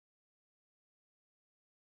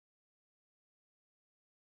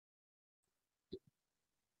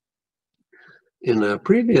In a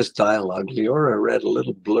previous dialogue, Leora read a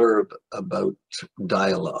little blurb about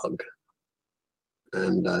dialogue,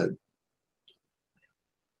 and I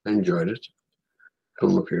enjoyed it. I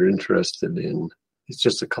don't know if you're interested in. It's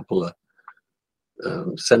just a couple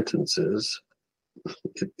of sentences.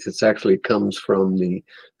 It actually comes from the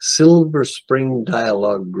Silver Spring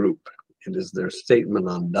Dialogue Group. It is their statement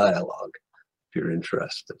on dialogue, if you're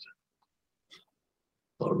interested.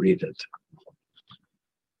 I'll read it.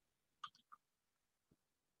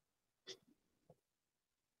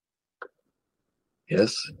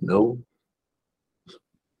 Yes? No?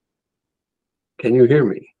 Can you hear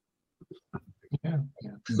me? Yeah.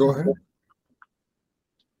 Go ahead.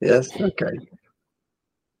 Yes? Okay.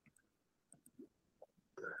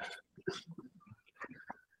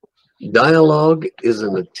 Dialogue is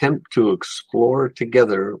an attempt to explore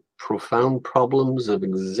together profound problems of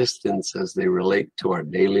existence as they relate to our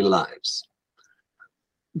daily lives.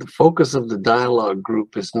 The focus of the dialogue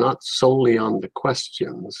group is not solely on the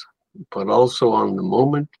questions, but also on the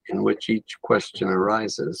moment in which each question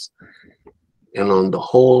arises, and on the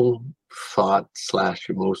whole thought /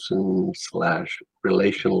 emotion /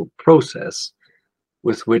 relational process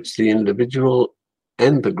with which the individual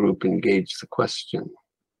and the group engage the question.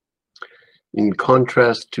 In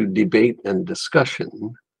contrast to debate and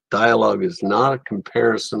discussion, dialogue is not a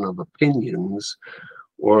comparison of opinions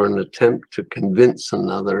or an attempt to convince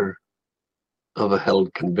another of a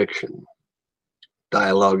held conviction.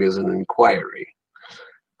 Dialogue is an inquiry.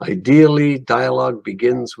 Ideally, dialogue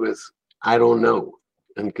begins with, "I don't know,"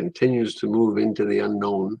 and continues to move into the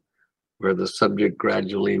unknown, where the subject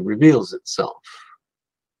gradually reveals itself.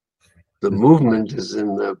 The movement is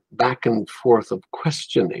in the back and forth of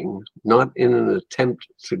questioning, not in an attempt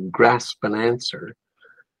to grasp an answer,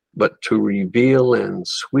 but to reveal and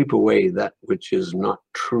sweep away that which is not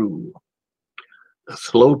true. A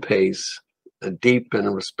slow pace, a deep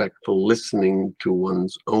and respectful listening to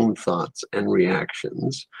one's own thoughts and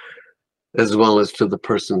reactions, as well as to the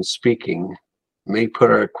person speaking, may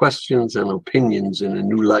put our questions and opinions in a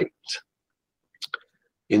new light.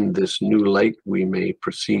 In this new light, we may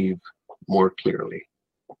perceive more clearly.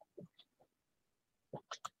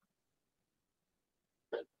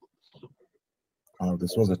 Oh,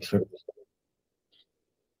 this was a trip.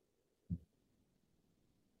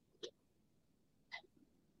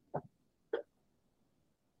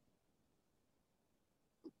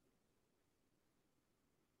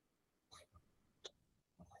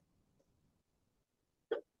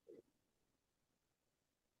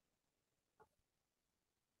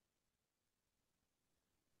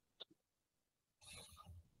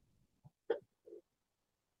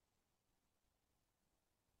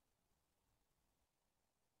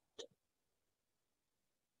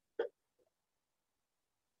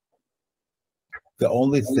 The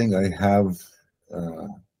only thing I have,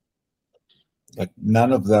 like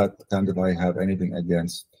none of that kind of I have anything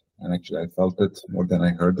against, and actually I felt it more than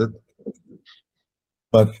I heard it.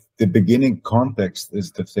 But the beginning context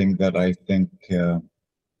is the thing that I think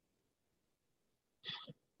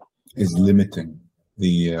is limiting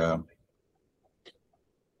the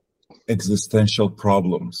existential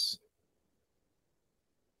problems.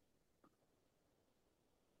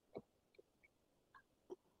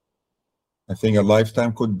 I think a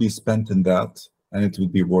lifetime could be spent in that and it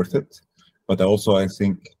would be worth it. But also I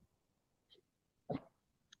think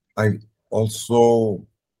I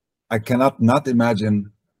cannot not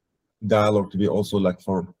imagine dialogue to be also like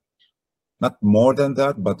for not more than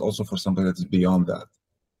that, but also for something that is beyond that.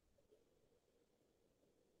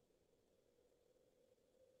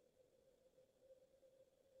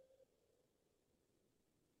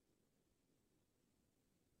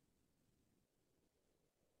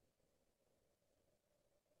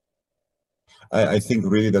 I think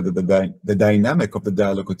really that the dynamic of the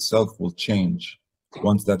dialogue itself will change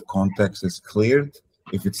once that context is cleared,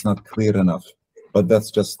 if it's not clear enough. But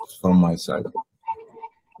that's just from my side.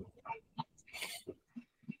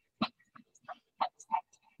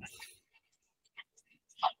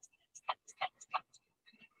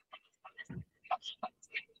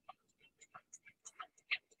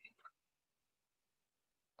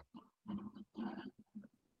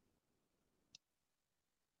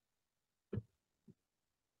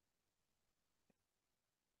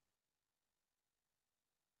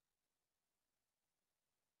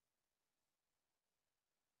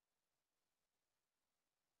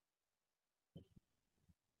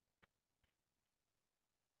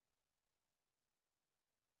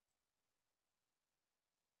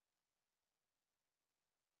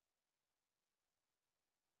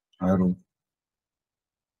 I don't.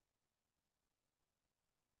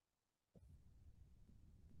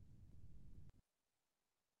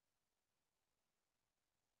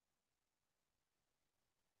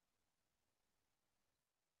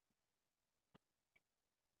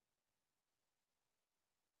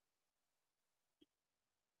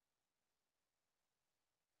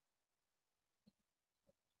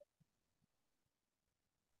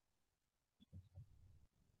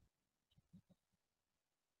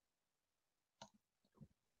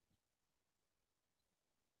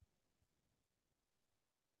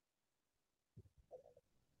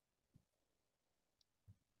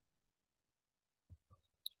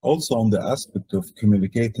 Also, on the aspect of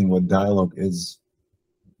communicating what dialogue is,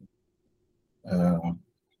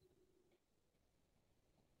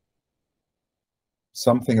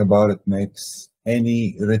 something about it makes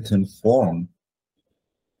any written form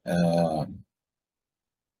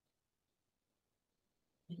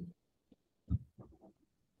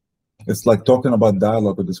it's like talking about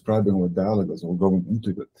dialogue or describing what dialogue is or going into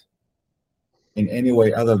it in any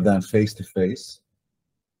way other than face to face,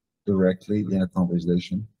 directly in a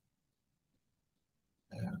conversation.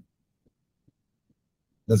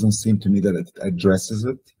 Doesn't seem to me that it addresses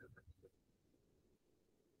it,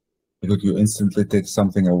 because you instantly take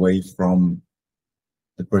something away from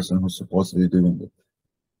the person who's supposedly doing it.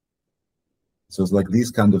 So it's like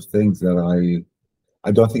these kind of things that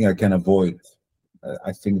I don't think I can avoid.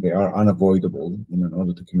 I think they are unavoidable in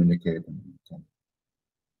order to communicate.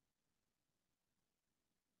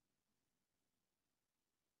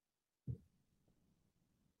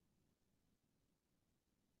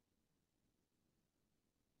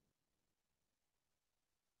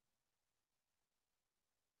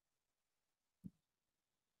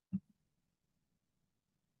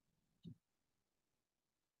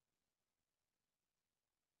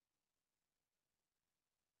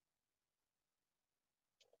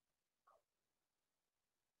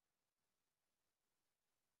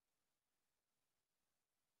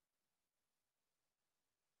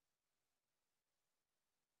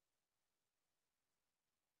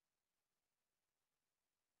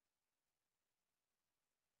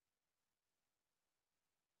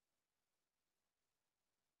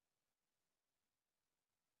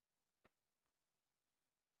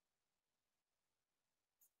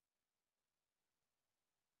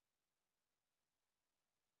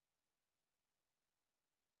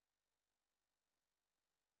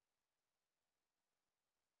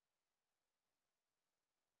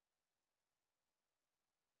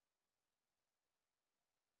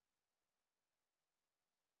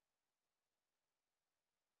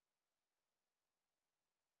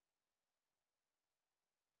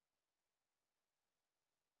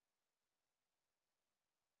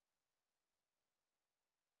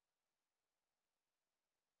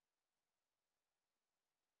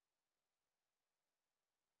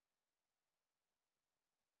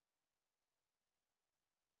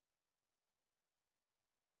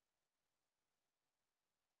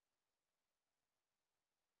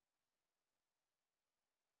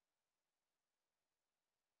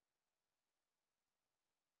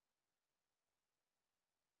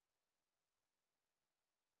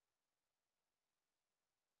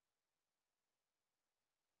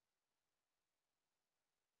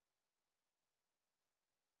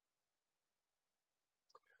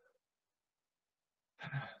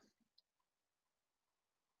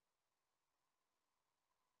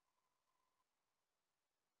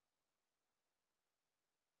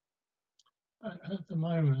 At the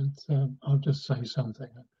moment, I'll just say something.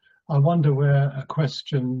 I wonder where a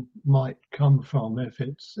question might come from if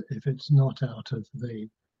it's not out of the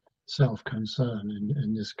self-concern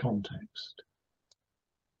in this context.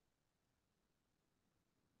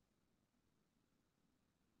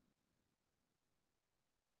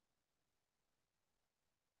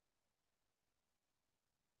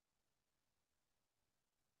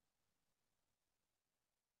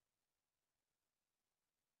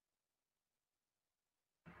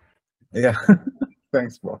 Yeah,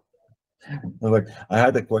 thanks, Bob. Like I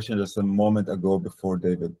had a question just a moment ago before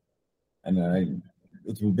David, and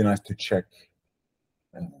it would be nice to check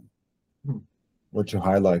what you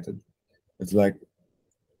highlighted. It's like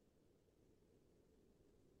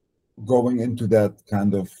going into that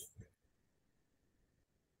kind of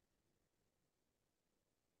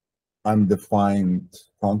undefined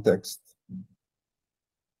context.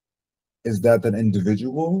 Is that an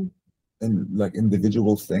individual and like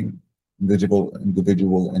individual thing,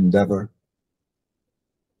 individual endeavor?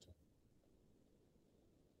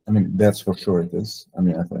 I mean, that's for sure it is. I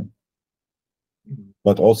mean, I think,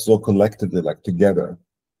 but also collectively, like together.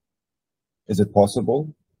 Is it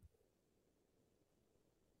possible?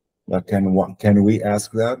 Like, can we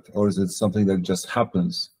ask that, or is it something that just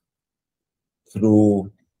happens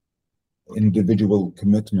through individual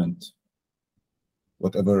commitment,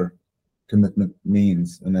 whatever commitment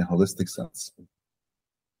means in a holistic sense?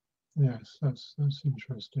 Yes, that's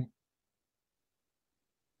interesting.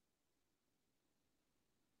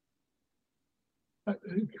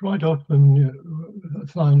 Quite often, you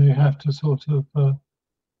finally have to sort of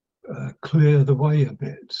clear the way a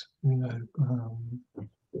bit,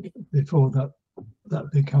 before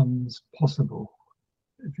that becomes possible.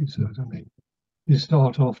 If you see what I mean, you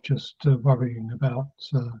start off just worrying about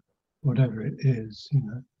whatever it is,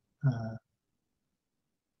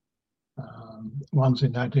 one's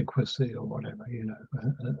inadequacy or whatever,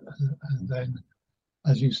 and then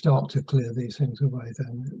as you start to clear these things away,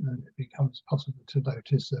 then it becomes possible to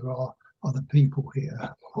notice there are other people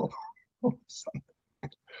here. Or something.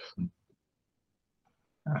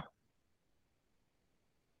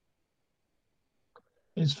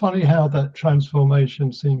 It's funny how that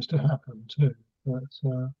transformation seems to happen too. But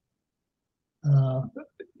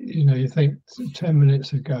you think 10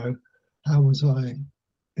 minutes ago, how was I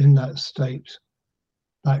in that state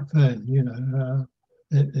back then?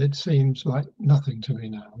 It seems like nothing to me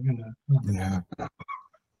now. Yeah.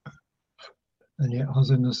 And yet I was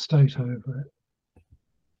in a state over it.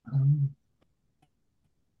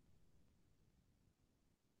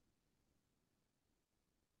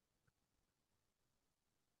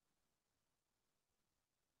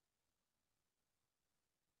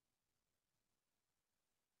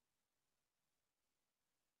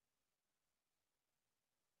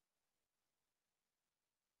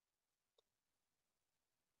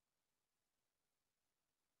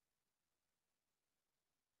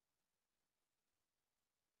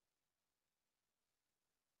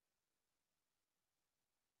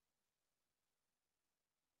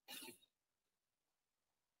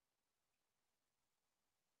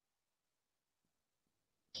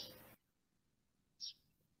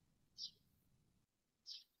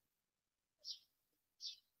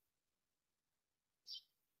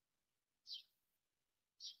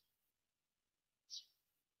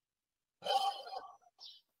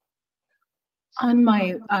 On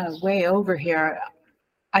my way over here,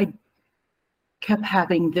 I kept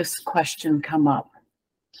having this question come up.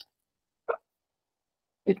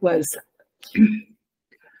 It was,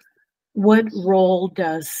 what role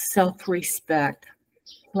does self-respect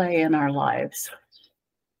play in our lives?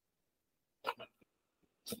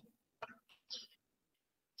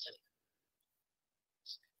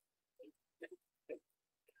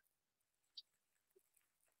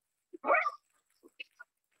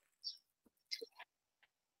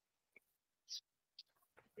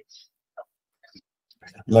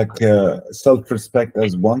 Like self-respect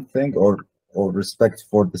as one thing, or respect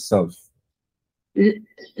for the self?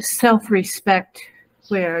 Self-respect,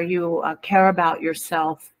 where you care about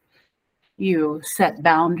yourself, you set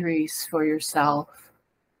boundaries for yourself.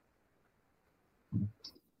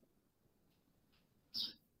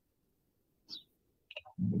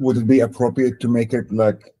 Would it be appropriate to make it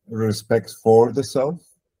like respect for the self?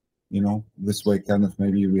 This way kind of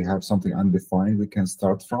maybe we have something undefined we can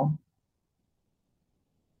start from.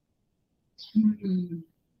 Mm-hmm.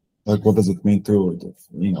 Like, what does it mean to,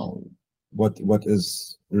 what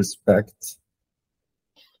is respect?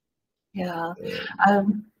 Yeah,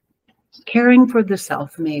 caring for the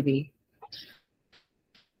self, maybe.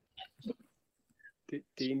 Do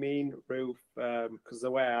you mean, Ruth, because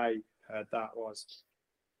the way I heard that was,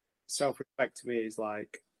 self-respect to me is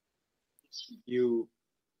like you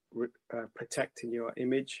protecting your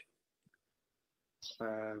image.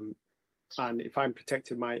 And if I'm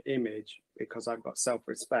protecting my image because I've got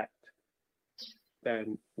self-respect,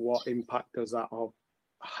 then what impact does that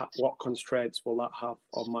have? What constraints will that have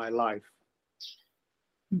on my life?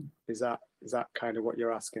 Is that kind of what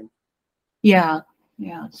you're asking? Yeah.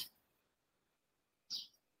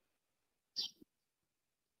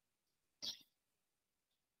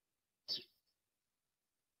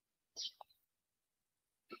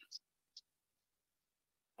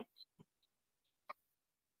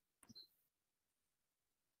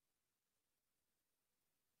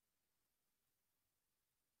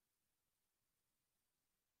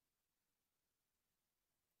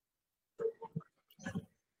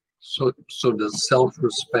 So does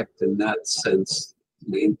self-respect in that sense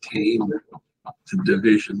maintain the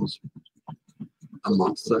divisions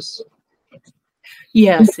amongst us?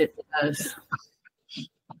 Yes, it does.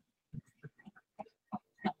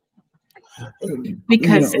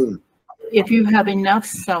 Because if you have enough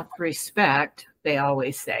self-respect, they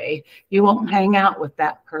always say, you won't hang out with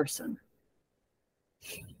that person.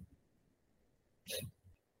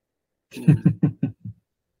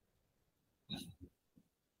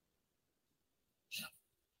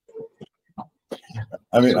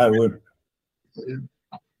 I mean, I would.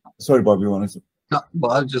 Sorry, Bob, you wanted to? No,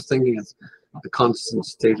 well, I was just thinking it's the constant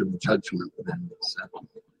state of judgment. Then,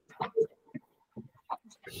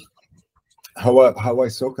 how I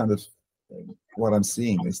saw kind of what I'm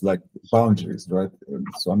seeing is like boundaries, right?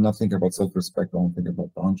 So I'm not thinking about self-respect. I don't think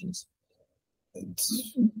about boundaries.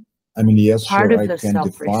 I mean, yes, Part sure, of the I can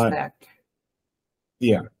define. self-respect.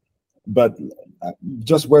 Yeah, but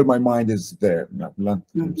just where my mind is there. Not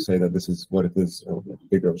to say that this is what it is, or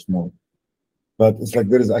big or small, but it's like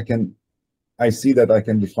I see that I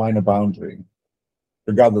can define a boundary,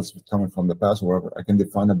 regardless of it coming from the past or wherever. I can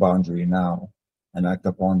define a boundary now and act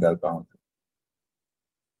upon that boundary.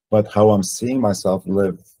 But how I'm seeing myself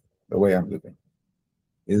live, the way I'm living,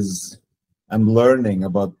 is I'm learning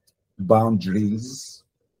about boundaries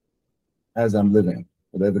as I'm living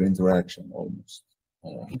with every interaction, almost.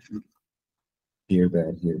 Here,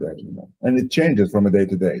 there, you know. And it changes from a day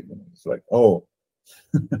to day. You know? It's like, oh,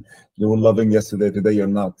 you were loving yesterday, today you're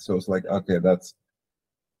not. So it's like, okay, that's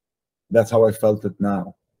how I felt it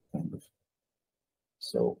now, kind of.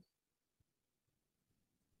 So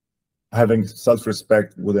having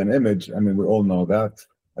self-respect with an image, I mean, we all know that.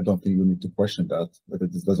 I don't think we need to question that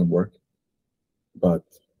it just doesn't work. But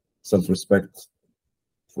self-respect,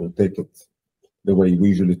 we'll take it the way we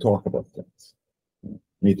usually talk about things,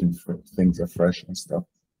 meeting things afresh and stuff.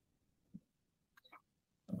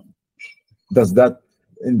 Does that,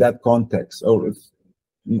 in that context, or if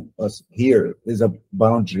us here, is a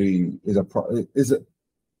boundary,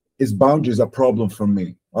 is boundaries a problem for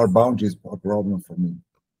me? Are boundaries a problem for me?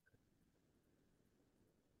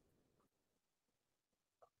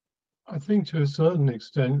 I think to a certain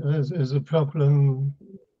extent there's a problem,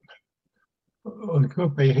 or it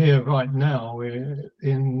could be here right now, in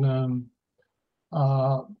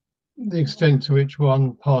the extent to which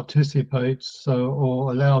one participates,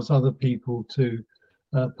 or allows other people to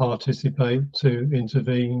participate, to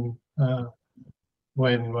intervene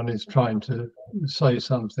when one is trying to say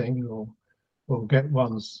something or get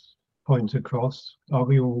one's point across. Are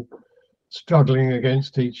we all struggling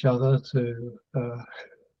against each other to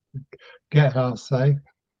get our say?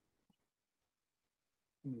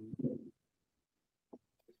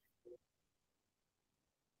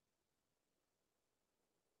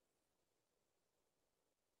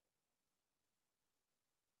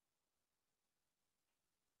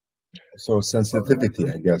 So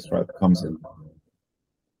sensitivity, I guess, right, comes in,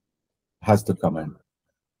 has to come in.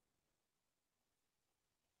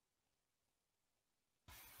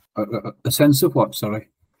 A sense of what, sorry?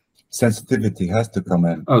 Sensitivity has to come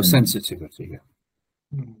in. Oh, sensitivity, yeah.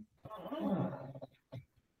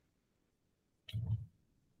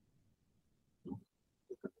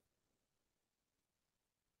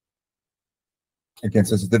 Again,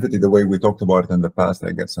 sensitivity, the way we talked about it in the past,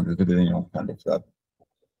 I guess, sensitivity, you know, kind of that.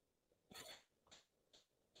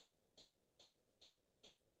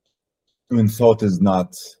 When thought is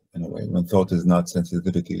not, in a way, when thought is not,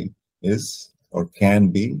 sensitivity is, or can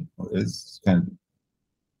be, or is, can be.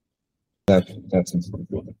 That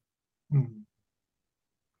sensitivity.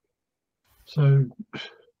 So,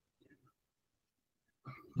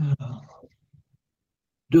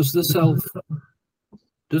 Does the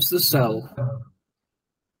self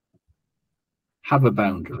have a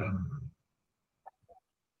boundary,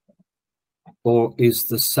 or is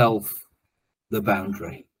the self the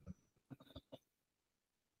boundary?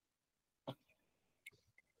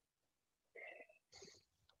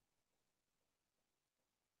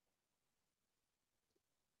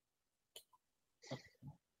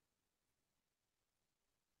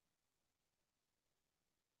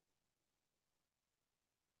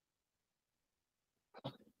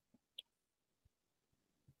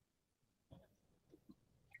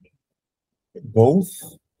 Both.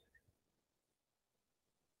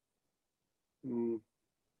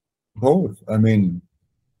 Both. I mean,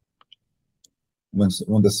 when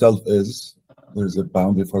the self is, there's a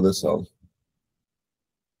boundary for the self,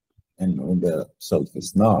 and when the self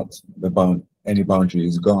is not, any boundary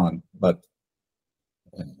is gone. But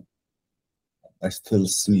I still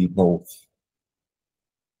see both.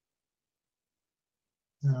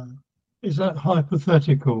 Is that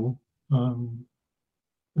hypothetical?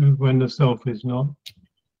 When the self is not?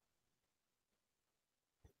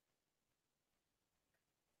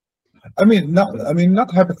 I mean,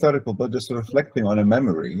 not hypothetical, but just reflecting on a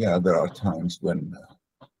memory. Yeah, there are times when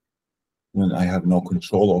I have no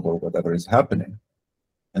control over whatever is happening,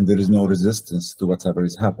 and there is no resistance to whatever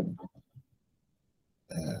is happening.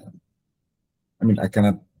 I mean, I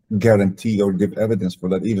cannot guarantee or give evidence for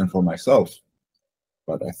that, even for myself.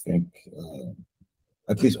 But I think,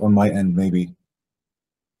 at least on my end, maybe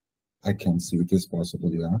I can see it is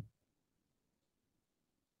possible. Yeah.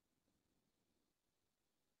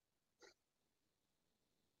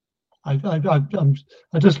 I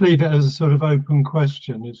just leave it as a sort of open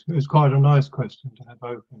question. It's quite a nice question to have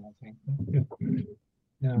open, I think.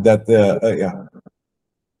 Yeah. That yeah.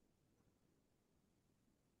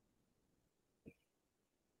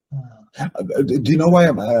 Do you know why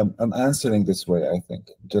I'm answering this way? I think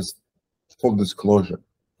just full disclosure,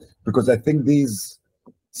 because I think these,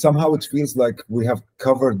 somehow it feels like we have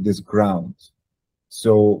covered this ground.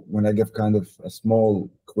 So when I give kind of a small,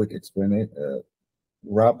 quick explanation,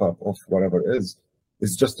 wrap up of whatever it is,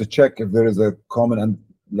 it's just to check if there is a common, and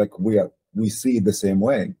like we see it the same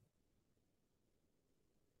way.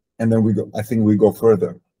 And then I think we go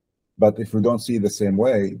further. But if we don't see it the same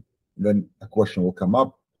way, then a question will come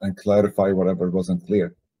up and clarify whatever wasn't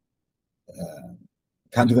clear.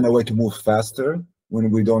 Kind of in a way to move faster when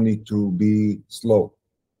we don't need to be slow,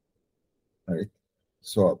 right?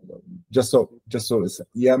 So just so it's,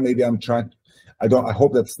 yeah, maybe I'm trying, I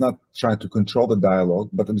hope that's not trying to control the dialogue,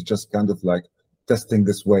 but it's just kind of like testing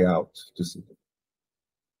this way out to see.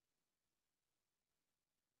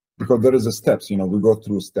 Because there is a steps, we go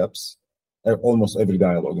through steps, almost every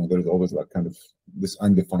dialogue, and there's always like kind of this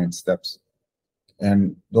undefined steps.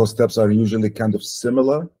 And those steps are usually kind of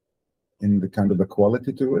similar in the kind of the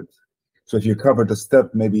quality to it. So if you cover the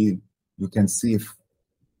step, maybe you can see if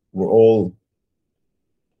we're all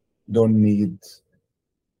don't need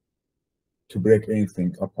to break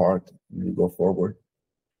anything apart when you go forward.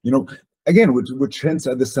 Again, which hints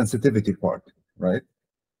at the sensitivity part, right?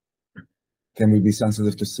 Can we be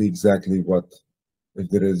sensitive to see exactly what, if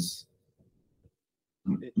there is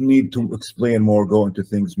need to explain more, go into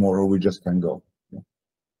things more, or we just can go?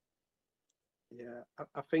 Yeah,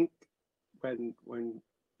 I think when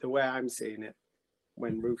the way I'm seeing it,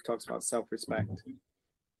 when Ruth talks about self-respect,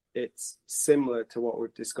 it's similar to what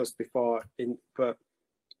we've discussed before, but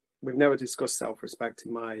we've never discussed self-respect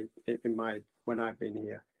in my when I've been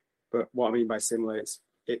here. But what I mean by similar is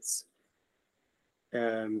it's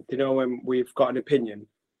when we've got an opinion,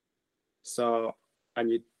 so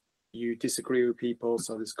and you disagree with people,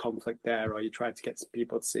 so there's conflict there, or you try to get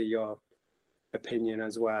people to see your opinion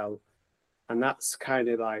as well, and that's kind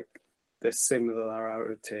of like the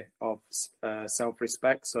similarity of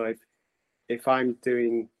self-respect. So if I'm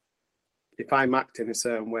acting a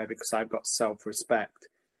certain way because I've got self-respect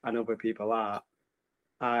and other people are,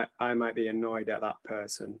 I might be annoyed at that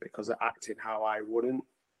person because they're acting how I wouldn't.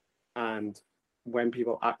 And when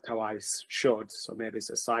people act how I should, so maybe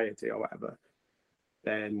society or whatever,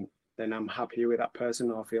 then I'm happy with that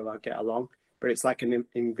person, or I feel I'll get along. But it's like an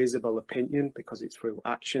invisible opinion because it's through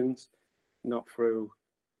actions, not through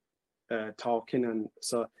talking. And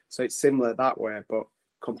so it's similar that way, but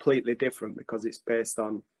completely different because it's based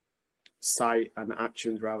on sight and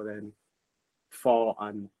actions rather than thought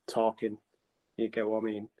and talking. You get what I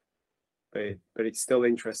mean? But it's still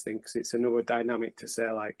interesting because it's another dynamic to say,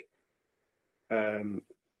 like,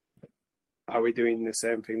 are we doing the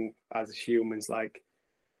same thing as humans? Like,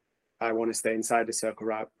 I want to stay inside the circle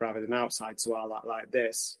rather than outside, so I'll act like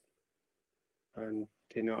this. And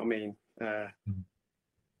do you know what I mean? I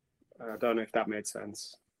don't know if that made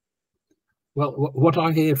sense. Well, what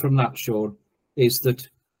I hear from that, Sean, is that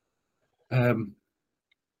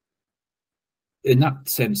in that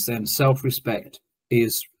sense, then self-respect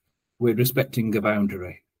is we're respecting a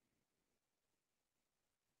boundary,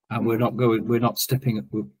 and we're not stepping.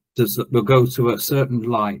 We'll go to a certain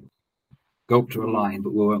line, go up to a line,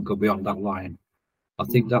 but we won't go beyond that line. I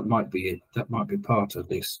think that might be it. That might be part of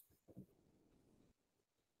this.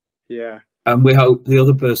 Yeah. And we hope the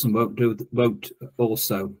other person won't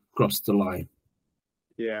also cross the line.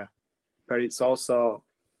 Yeah, but it's also,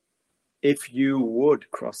 if you would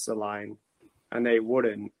cross the line and they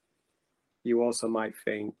wouldn't, you also might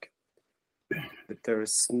think that they're a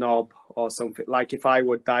snob or something. Like if I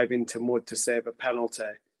would dive into mud to save a penalty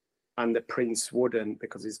and the prince wouldn't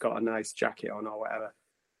because he's got a nice jacket on or whatever,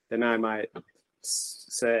 then I might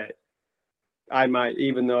say,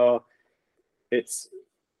 even though it's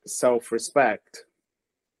self-respect,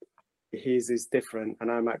 his is different,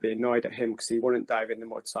 and I might be annoyed at him because he wouldn't dive in the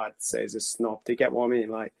mud, so I'd say he's a snob. Do you get what I mean?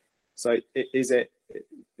 Like, so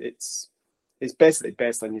it's basically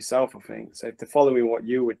based on yourself, I think. So if they're following what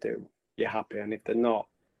you would do, you're happy, and if they're not,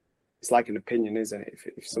 it's like an opinion, isn't it?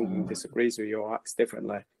 If someone disagrees with you or acts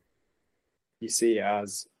differently, you see it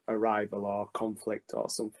as a rival or conflict or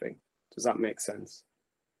something. Does that make sense?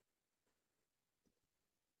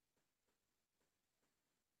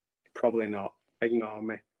 Probably not. Ignore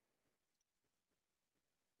me.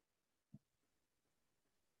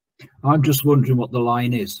 I'm just wondering what the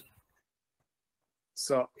line is.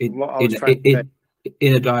 So In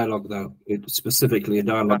a dialogue, though, specifically a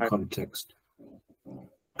dialogue context,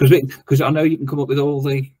 because I know you can come up with all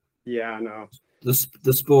the I know the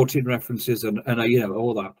sporting references and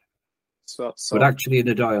all that. So, but actually, in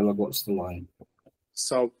a dialogue, what's the line?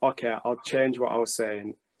 So okay, I'll change what I was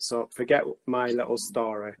saying. So forget my little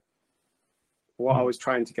story. What I was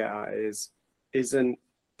trying to get at isn't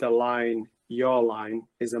the line, your line,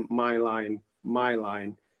 isn't my line, my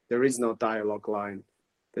line. There is no dialogue line.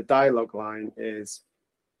 The dialogue line is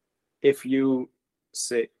if you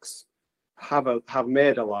 6 have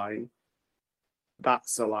made a line,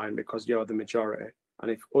 that's a line because you're the majority.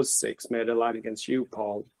 And if us 6 made a line against you,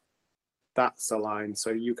 Paul, that's a line. So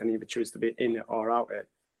you can either choose to be in it or out it,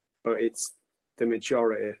 but it's the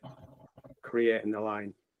majority creating the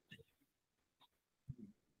line.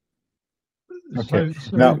 Okay.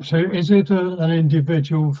 So is it an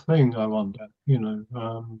individual thing, I wonder? You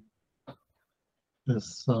know,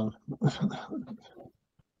 this.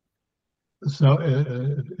 So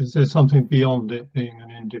is there something beyond it being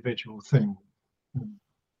an individual thing?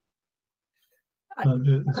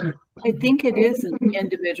 I think it is an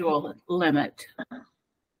individual limit.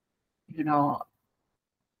 You know,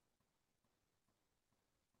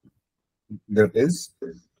 There is.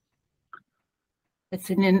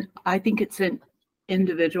 I think it's an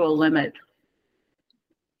individual limit.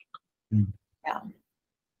 Yeah.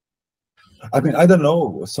 I mean, I don't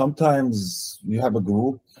know. Sometimes you have a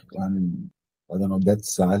group and I don't know,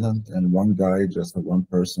 that's silent, and one guy, just one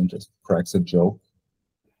person, just cracks a joke,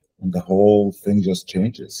 and the whole thing just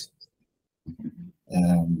changes.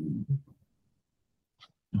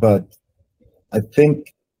 But I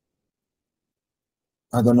think,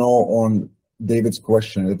 I don't know, on David's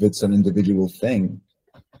question, if it's an individual thing.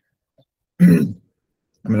 I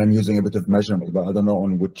mean, I'm using a bit of measurement, but I don't know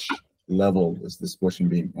on which level is this question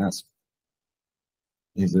being asked.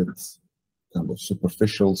 Is it kind of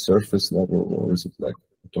superficial, surface level, or is it like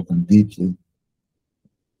talking deeply?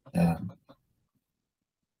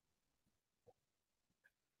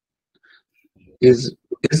 Is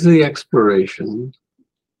the exploration,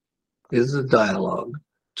 is the dialogue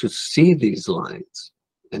to see these lines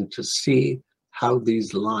and to see how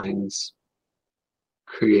these lines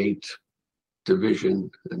create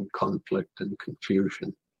division and conflict and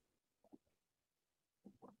confusion?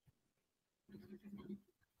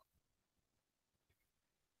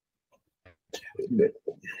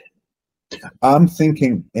 I'm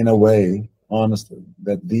thinking in a way, honestly,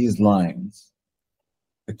 that these lines,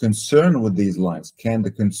 the concern with these lines, can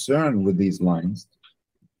the concern with these lines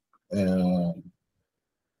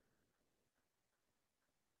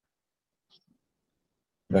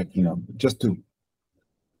like, you know, just to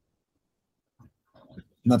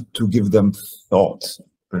not to give them thoughts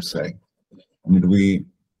per se. I mean,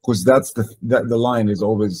 because that's the line is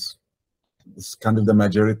always, it's kind of the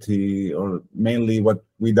majority or mainly what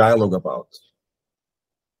we dialogue about.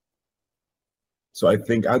 So I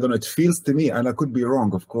think, I don't know, it feels to me, and I could be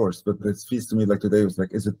wrong, of course, but it feels to me like today was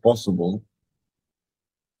like, is it possible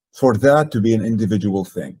for that to be an individual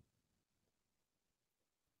thing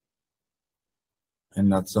and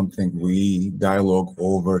not something we dialogue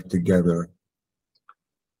over together,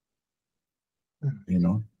 you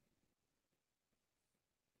know?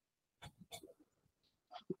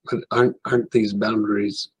 But aren't these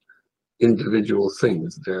boundaries individual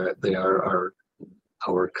things? They are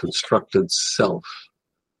our constructed self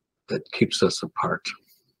that keeps us apart.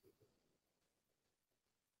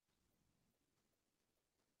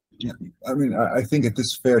 Yeah, I mean, I think it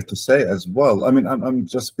is fair to say as well. I mean, I'm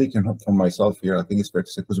just speaking for myself here. I think it's fair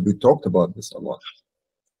to say because we talked about this a lot.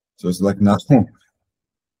 So it's like now, I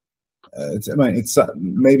mean, it's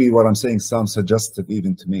maybe what I'm saying sounds suggestive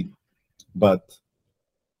even to me, but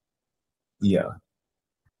yeah,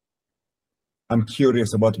 I'm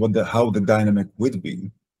curious about how the dynamic would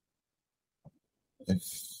be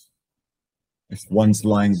if one's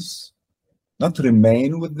lines not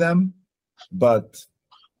remain with them, but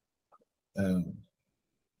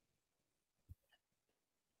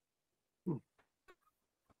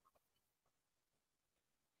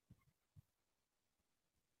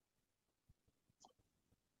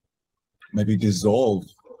maybe dissolve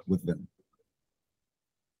with them.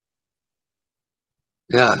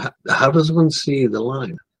 Yeah, how does one see the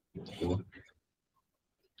line?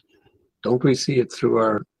 Don't we see it through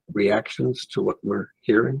our reactions to what we're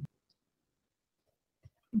hearing?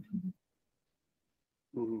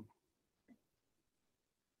 Mm-hmm.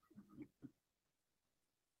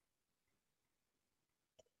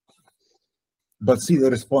 But see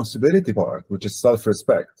the responsibility part, which is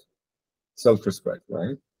self-respect,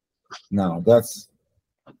 right? Now that's,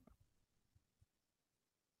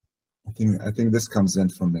 I think this comes in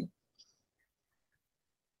from me.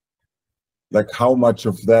 Like, how much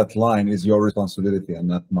of that line is your responsibility and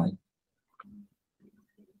not mine?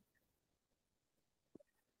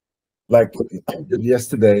 Like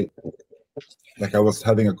yesterday, like I was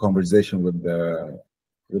having a conversation with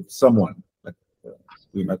someone, like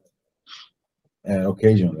we met,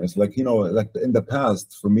 occasionally. It's like, like in the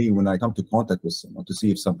past, for me, when I come to contact with someone to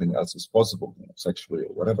see if something else is possible, sexually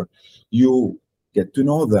or whatever, you get to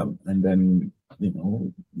know them, and then,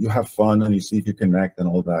 you have fun and you see if you connect and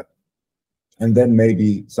all that. And then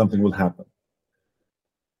maybe something will happen.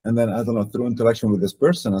 And then, I don't know, through interaction with this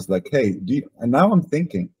person, I was like, hey, and now I'm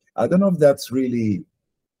thinking, I don't know if that's really,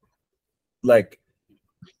 like,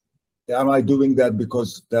 am I doing that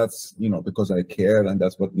because that's, because I care and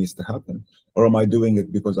that's what needs to happen? Or am I doing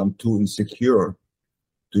it because I'm too insecure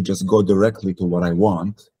to just go directly to what I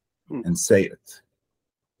want and say it?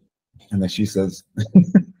 And then she says,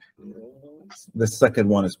 the second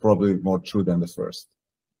one is probably more true than the first.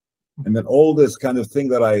 And then all this kind of thing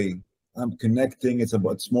that I'm connecting,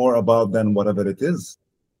 it's more about than whatever it is,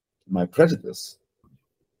 my prejudice.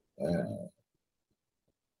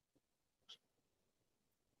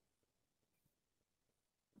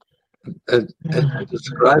 As you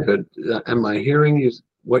describe it, am I hearing you?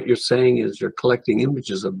 What you're saying is you're collecting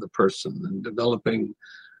images of the person and developing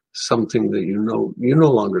something that you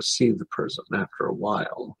no longer see the person after a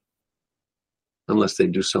while, unless they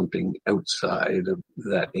do something outside of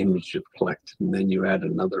that image you've collected, and then you add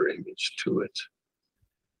another image to it.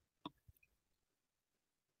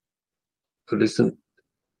 But isn't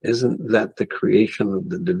that the creation of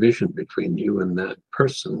the division between you and that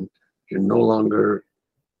person? You're no longer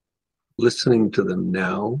listening to them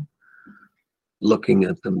now, looking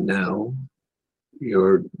at them now.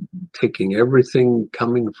 You're taking everything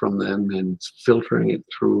coming from them and filtering it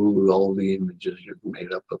through all the images you've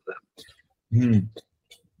made up of them.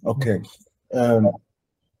 Okay.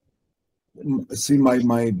 See,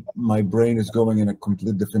 my brain is going in a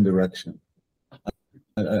complete different direction.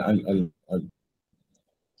 I'll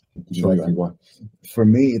show you why. For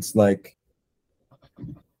me, it's like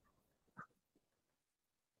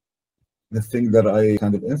the thing that I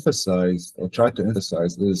kind of emphasize or try to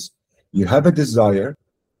emphasize is you have a desire,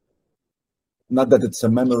 not that it's a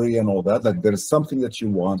memory and all that, like there is something that you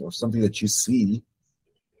want or something that you see.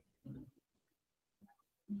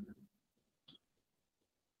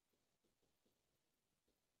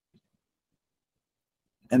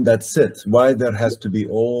 And that's it. Why there has to be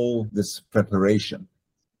all this preparation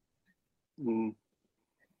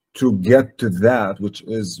to get to that, which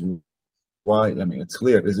is why, I mean, it's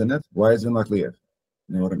clear, isn't it? Why is it not clear?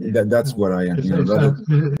 You know what I mean? That's where I am.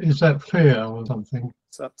 Is that fear or something?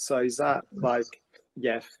 So is that like,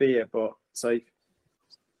 fear, but so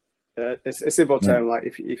it's a simple term, like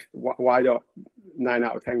if why don't 9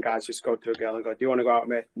 out of 10 guys just go to a girl and go, do you want to go out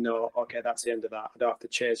with me? No. Okay, that's the end of that. I don't have to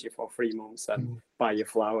chase you for 3 months and buy you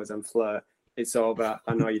flowers and flirt. It's over.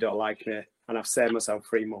 I know you don't like me, and I've saved myself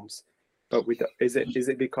 3 months. But is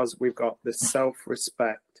it because we've got the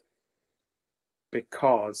self-respect?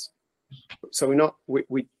 Because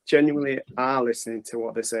we genuinely are listening to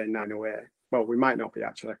what they're saying now in a way. Well, we might not be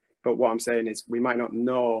actually, but what I'm saying is we might not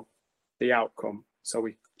know the outcome, so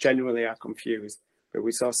we genuinely are confused, but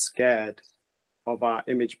we're so scared of our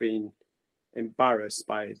image being embarrassed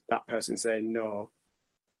by that person saying no,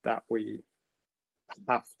 that we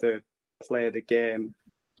have to play the game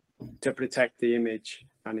to protect the image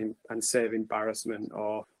and save embarrassment,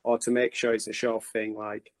 or to make sure it's a sure thing,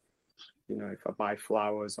 like, if I buy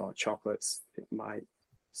flowers or chocolates, it might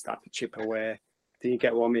start to chip away. Do you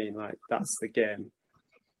get what I mean? Like, that's the game.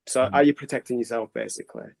 So are you protecting yourself,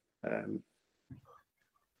 basically? And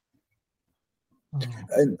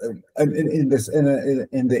in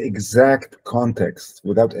the exact context,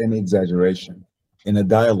 without any exaggeration, in a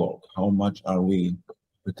dialogue, how much are we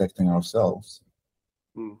protecting ourselves?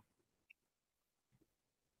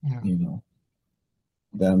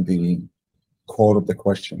 Then the core of the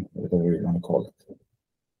question, whatever you want to call it.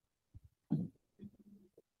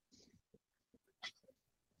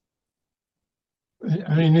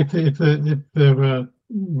 I mean, if there were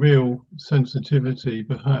real sensitivity,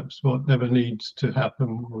 perhaps whatever needs to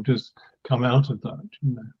happen will just come out of that,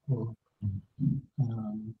 Or,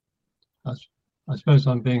 I suppose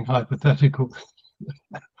I'm being hypothetical.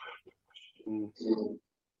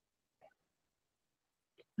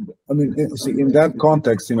 I mean, see, in that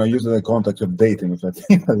context, using the context of dating, if I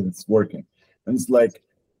think that it's working, and it's like,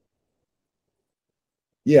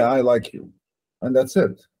 yeah, I like you, and that's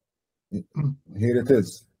it. Here it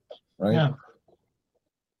is, right? Yeah.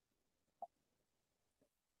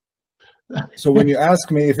 So when you ask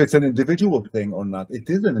me if it's an individual thing or not, it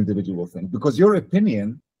is an individual thing, because your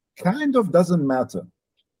opinion kind of doesn't matter.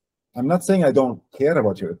 I'm not saying I don't care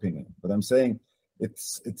about your opinion, but I'm saying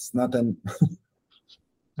it's not an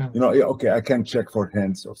okay, I can check for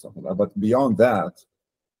hints or something, but beyond that,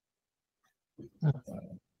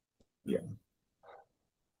 yeah.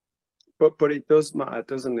 But it does matter,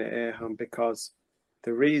 doesn't it, Aham? Because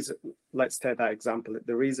the reason, let's take that example,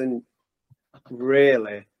 the reason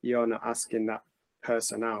really you're not asking that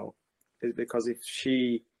person out is because if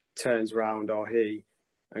she turns around, or he,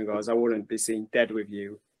 and goes, I wouldn't be seen dead with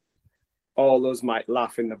you, all those might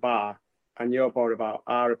laugh in the bar, and you're bothered about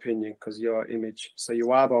our opinion because your image. So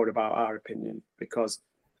you are bothered about our opinion because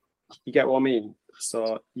you get what I mean.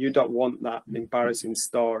 So you don't want that embarrassing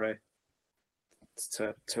story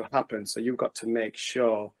to happen. So you've got to make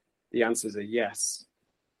sure the answers are yes,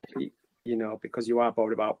 you know, because you are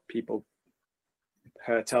bothered about people,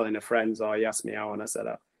 her telling her friends, oh, he asked me out and I said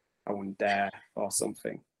I wouldn't dare, or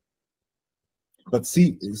something. But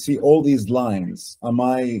see all these lines, am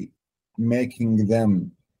I making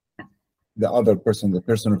them, the other person, the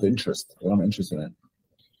person of interest that I'm interested in,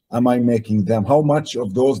 am I making them, how much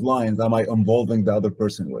of those lines am I involving the other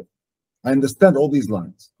person with? I understand all these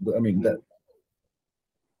lines, but I mean that,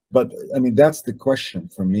 but I mean that's the question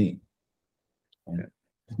for me. Yeah.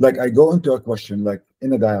 Like I go into a question, like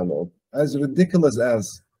in a dialogue, as ridiculous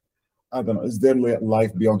as, I don't know, is there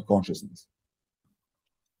life beyond consciousness?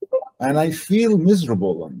 And I feel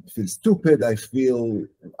miserable, I feel stupid, I feel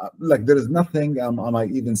like there is nothing, am I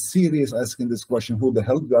even serious asking this question? Who the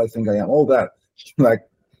hell do I think I am? All that, like,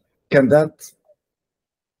 can that,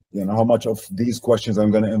 you know, how much of these questions I'm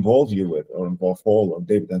going to involve you with, or involve Paul or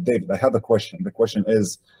David? And David, I have a question. The question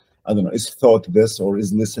is, I don't know, is thought this or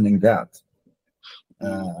is listening that?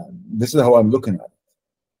 This is how I'm looking at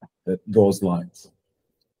it, those lines.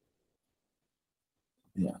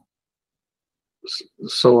 Yeah.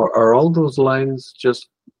 So are all those lines just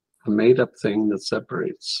a made-up thing that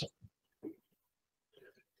separates?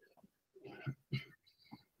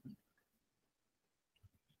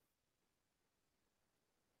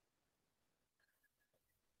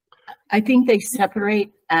 I think they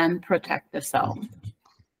separate and protect the self.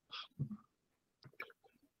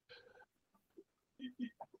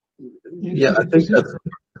 Yeah, I think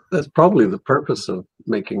that's probably the purpose of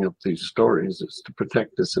making up these stories, is to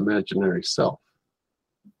protect this imaginary self.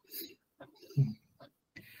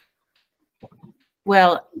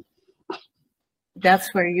 Well,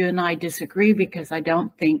 that's where you and I disagree, because I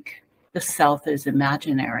don't think the self is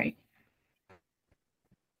imaginary.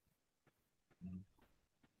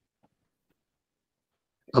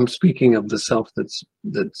 I'm speaking of the self that's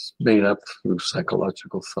made up through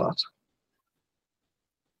psychological thought,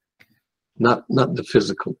 not the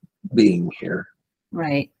physical being here.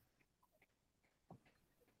 Right.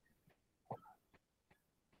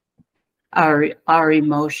 Our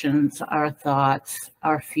emotions, our thoughts,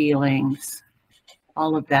 our feelings,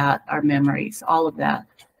 all of that, our memories, all of that.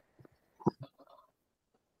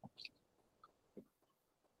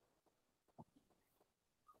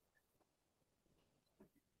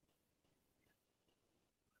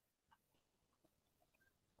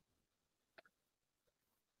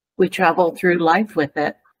 We travel through life with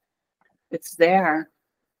it. It's there.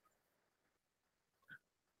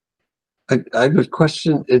 I would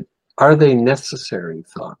question it. Are they necessary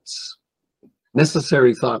thoughts?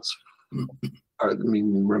 Necessary thoughts are, I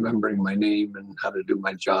mean, remembering my name and how to do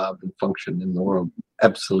my job and function in the world.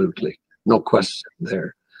 Absolutely. No question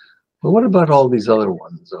there. But what about all these other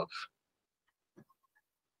ones of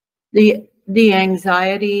The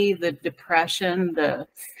anxiety, the depression, the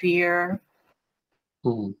fear,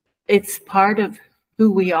 it's part of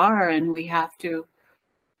who we are, and we have to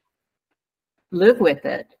live with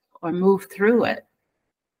it or move through it.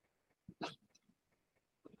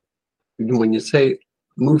 when you say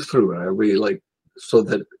move through it, are we like so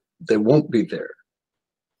that they won't be there?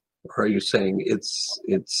 Or are you saying it's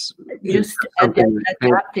Just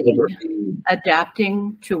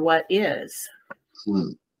adapting to what is.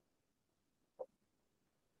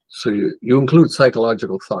 So you include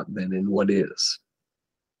psychological thought then in what is?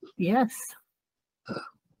 Yes.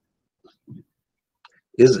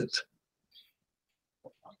 Is it?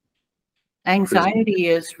 Anxiety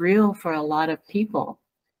is real for a lot of people.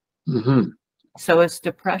 So is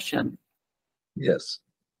depression. Yes.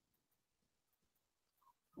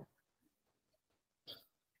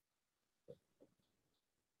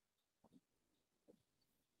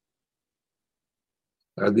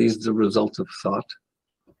 Are these the result of thought?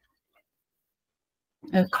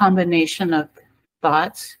 A combination of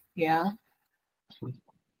thoughts, yeah.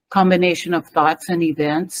 Combination of thoughts and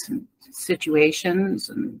events and situations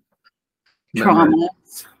and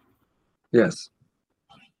traumas. Yes.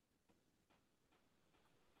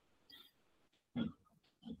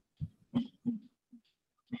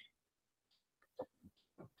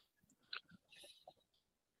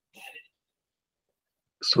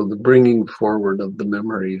 So the bringing forward of the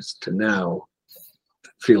memories to now,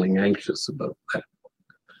 feeling anxious about that,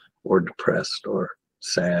 or depressed, or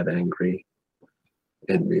sad, angry,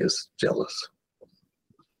 envious, jealous.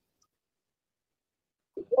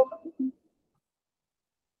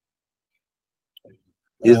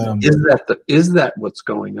 Is that what's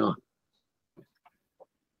going on?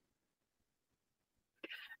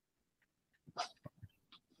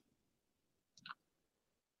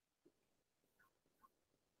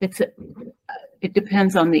 It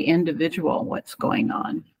depends on the individual what's going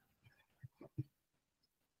on.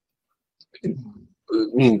 I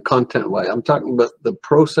mean, content-wise, I'm talking about the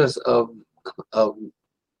process of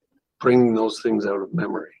bringing those things out of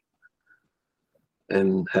memory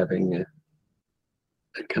and having a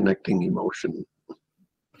connecting emotion.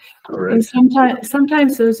 And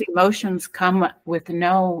sometimes those emotions come with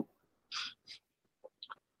no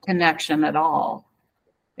connection at all.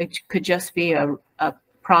 It could just be a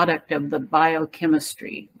product of the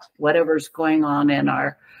biochemistry, whatever's going on in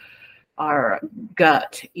our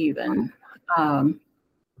gut even.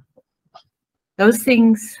 Those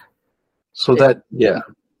things. So that, yeah.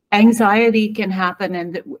 Anxiety can happen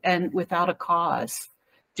and without a cause,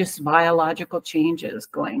 just biological changes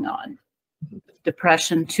going on.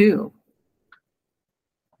 Depression too.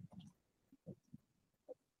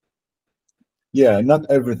 Yeah, not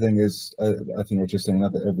everything is, I think what you're saying,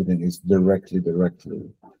 not everything is directly.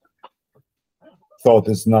 Thought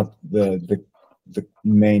is not the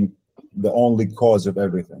only cause of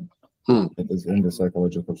everything. It is in the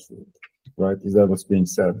psychological field, right? Is that what's being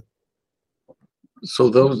said? So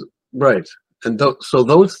those, right. And so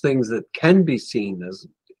those things that can be seen as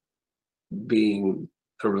being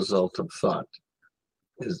a result of thought,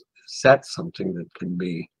 is that something that can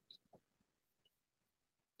be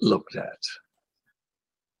looked at?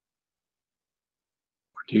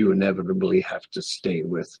 Or do you inevitably have to stay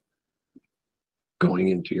with going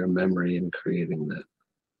into your memory and creating that?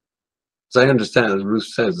 As I understand, as Ruth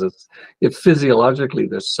says, that if physiologically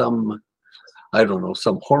there's some, I don't know,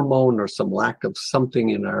 some hormone or some lack of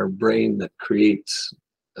something in our brain that creates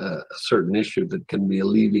a certain issue that can be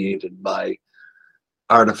alleviated by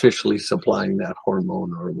artificially supplying that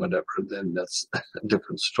hormone or whatever, then that's a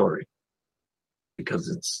different story because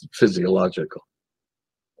it's physiological.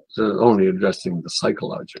 So only addressing the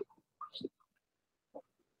psychological.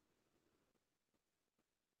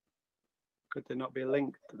 Could they not be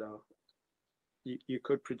linked though? You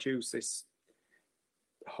could produce this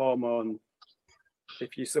hormone.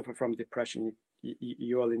 If you suffer from depression,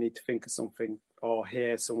 you only need to think of something or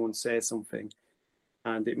hear someone say something,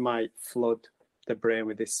 and it might flood the brain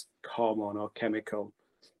with this hormone or chemical.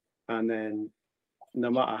 And then no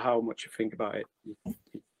matter how much you think about it,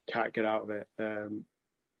 you can't get out of it.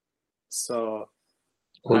 So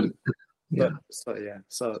I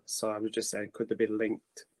was just saying, could they be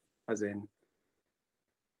linked, as in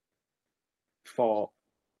for,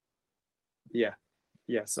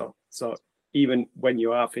 so even when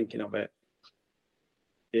you are thinking of it,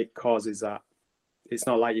 it causes that. It's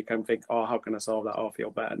not like you can think, oh, how can I solve that or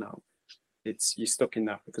feel better now? It's, you're stuck in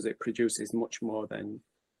that because it produces much more than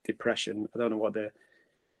depression. I don't know what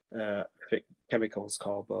the chemicals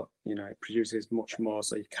called, but you know, it produces much more,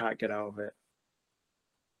 so you can't get out of it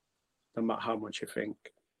no matter how much you think.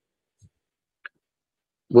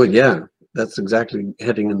 Well, yeah, that's exactly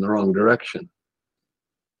heading in the wrong direction.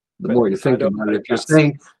 The more you think about it, if you're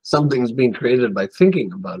saying something's being created by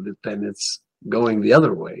thinking about it, then it's going the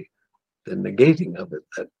other way. The negating of it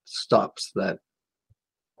that stops that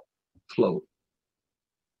flow.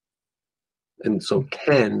 And so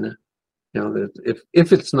can, you know, that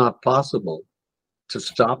if it's not possible to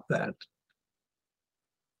stop that,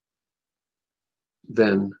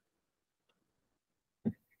 then.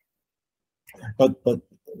 But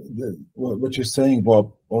what you're saying,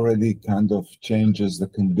 Bob, already kind of changes the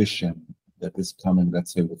condition that is coming,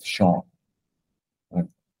 let's say, with Sean. Right?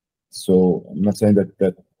 So I'm not saying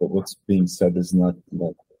that what's being said is not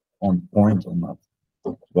like on point or not,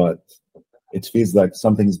 but it feels like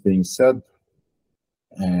something is being said,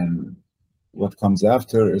 and what comes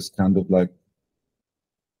after is kind of like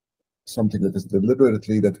something that is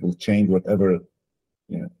deliberately that will change whatever,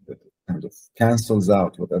 you know, that kind of cancels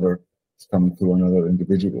out whatever is coming through another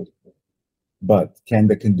individual. But can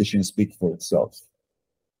the condition speak for itself?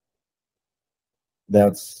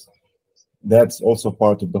 That's also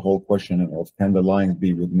part of the whole question of, can the lions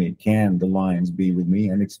be with me? Can the lions be with me?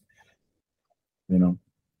 And it's, you know,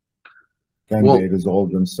 can they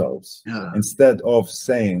resolve themselves? Yeah. Instead of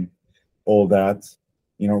saying all that,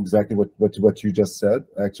 you know, exactly what you just said,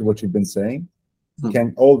 actually what you've been saying,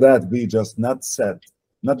 can all that be just not said,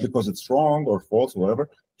 not because it's wrong or false or whatever,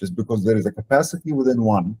 just because there is a capacity within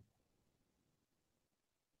one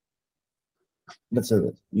let's say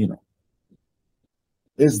that, you know,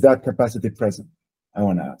 is that capacity present? I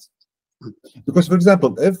want to ask. Because, for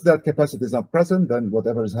example, if that capacity is not present, then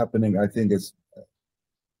whatever is happening, I think is,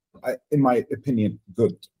 in my opinion,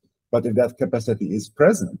 good. But if that capacity is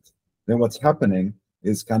present, then what's happening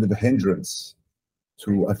is kind of a hindrance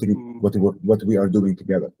to, I think, what we are doing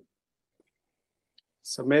together.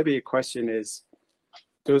 So maybe a question is,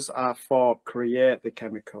 does our thought create the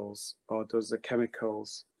chemicals, or does the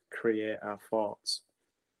chemicals create our thoughts?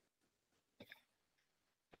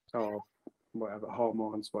 Or whatever,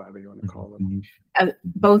 hormones, whatever you want to call them.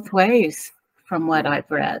 Both ways, from what I've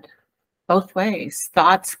read. Both ways.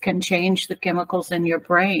 Thoughts can change the chemicals in your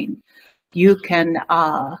brain. You can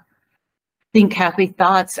think happy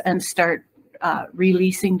thoughts and start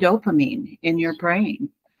releasing dopamine in your brain.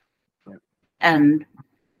 And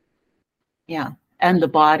yeah, and the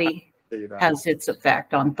body has its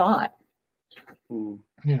effect on thought.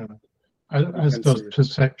 Yeah, as does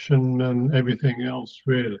perception and everything else,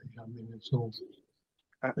 really. I mean, it's all.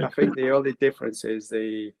 I think the only difference is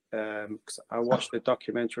the, I watched the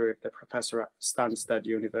documentary of the professor at Stansted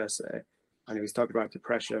University, and he was talking about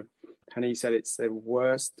depression, and he said it's the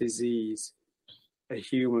worst disease a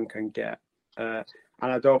human can get. And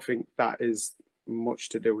I don't think that is much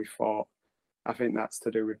to do with thought. I think that's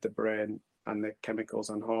to do with the brain and the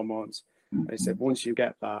chemicals and hormones. And he said, once you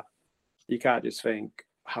get that, you can't just think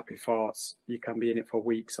happy thoughts. You can be in it for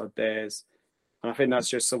weeks or days. And I think that's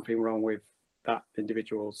just something wrong with that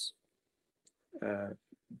individual's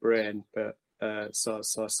brain. But so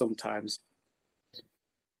sometimes,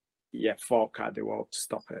 yeah, thought can't do all to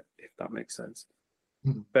stop it, if that makes sense.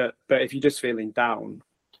 But if you're just feeling down,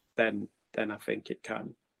 then I think it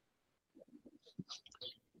can.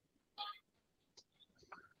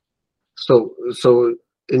 So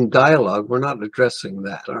in dialogue, we're not addressing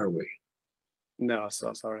that, are we? No,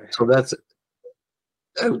 so sorry. So that's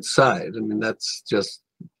outside. I mean, that's just,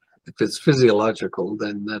 if it's physiological,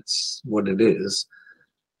 then that's what it is.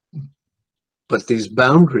 But these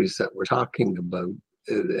boundaries that we're talking about,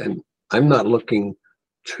 and I'm not looking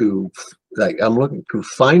to, like, I'm looking to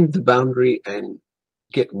find the boundary and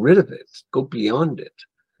get rid of it, go beyond it.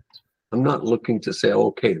 I'm not looking to say,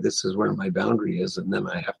 okay, this is where my boundary is, and then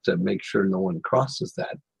I have to make sure no one crosses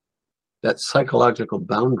that. That psychological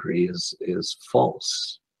boundary is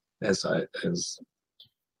false. There's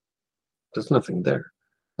nothing there.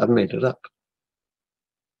 I've made it up.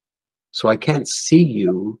 So I can't see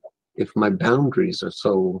you if my boundaries are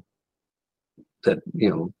so that, you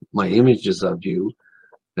know, my images of you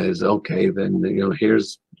is okay, then, you know,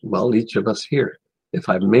 here's, well, each of us here. If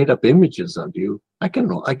I've made up images of you, I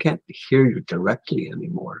can't hear you directly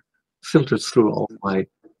anymore. It filters through all my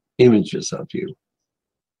images of you.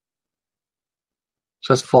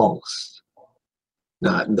 So that's false.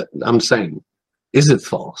 Now, I'm saying, is it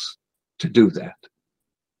false to do that?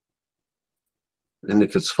 And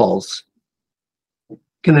if it's false,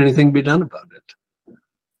 can anything be done about it?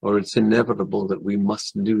 Or it's inevitable that we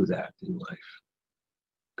must do that in life?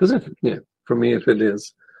 Because for me, if it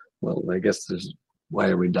is, well, I guess why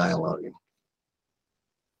are we dialoguing?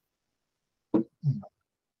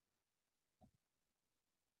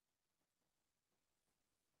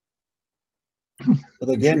 But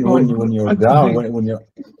again, when you're down, when you're...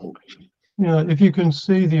 Yeah, if you can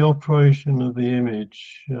see the operation of the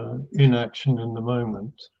image in action in the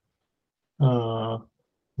moment,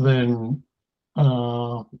 then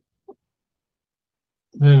I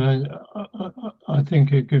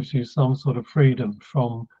think it gives you some sort of freedom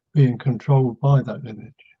from being controlled by that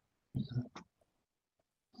image.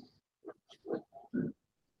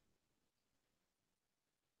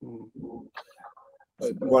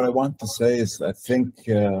 What I want to say is, I think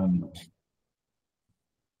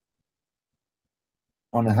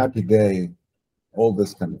on a happy day, all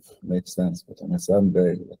this kind of makes sense. But on a sad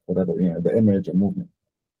day, whatever, you know, the image and movement.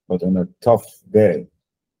 But on a tough day,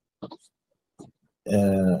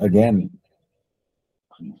 again,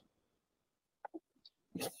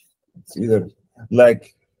 it's either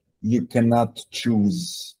like you cannot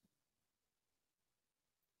choose.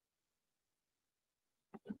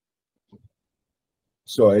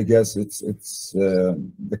 So I guess it's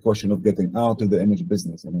the question of getting out of the image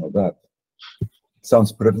business and all that.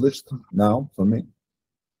 Sounds privileged now for me.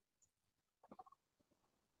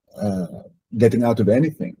 Getting out of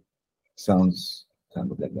anything sounds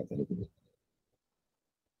kind of like that a little bit.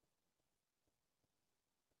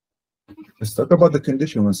 Let's talk about the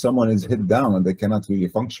condition when someone is hit down and they cannot really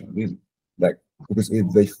function, really. Like, because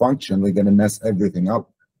if they function, they're gonna mess everything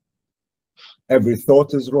up. Every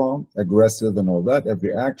thought is wrong, aggressive and all that,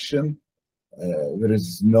 every action, there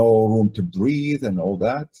is no room to breathe and all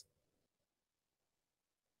that.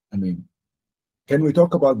 I mean, can we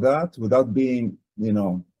talk about that without being, you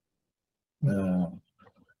know,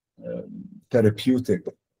 therapeutic?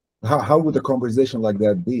 How would a conversation like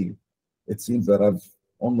that be? It seems that I've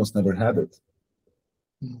almost never had it.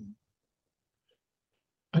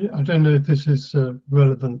 I don't know if this is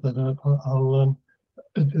relevant, but I'll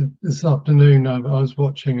this afternoon I was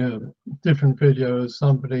watching a different video of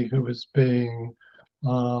somebody who was being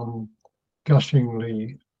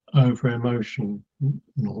gushingly over emotional,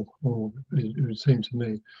 or it would seem to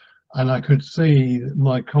me, and I could see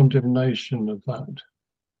my condemnation of that,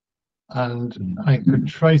 and I could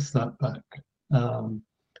trace that back.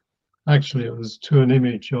 Actually, it was to an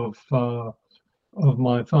image of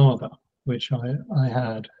my father, which I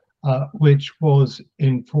had, which was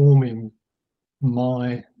informing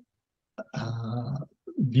my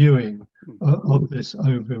viewing of this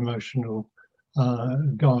over emotional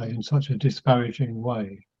guy in such a disparaging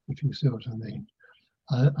way, if you see what I mean,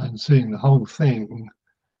 and seeing the whole thing,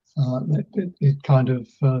 it kind of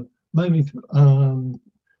made me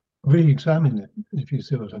re-examine it, if you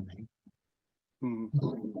see what I mean.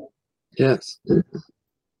 Yes.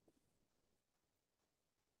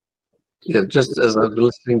 Yeah, just as I was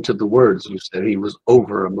listening to the words, you said he was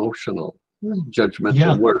over emotional,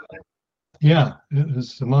 judgmental word. Yeah, it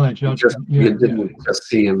was my judgment. You didn't just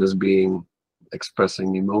see him as being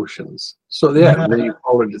expressing emotions. So then you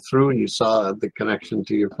followed it through and you saw the connection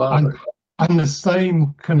to your father. And the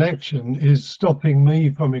same connection is stopping me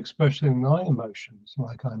from expressing my emotions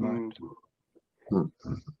like I might.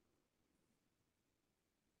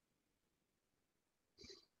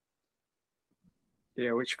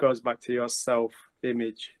 Yeah, which goes back to your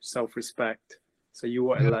self-image, self-respect. So you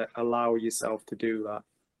wouldn't allow yourself to do that,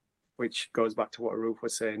 which goes back to what Ruth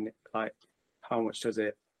was saying, like how much does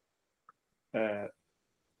it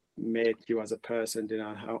make you as a person, you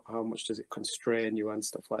know, how much does it constrain you and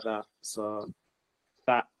stuff like that. So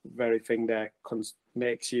that very thing there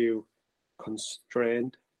makes you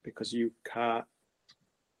constrained because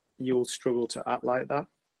you'll struggle to act like that.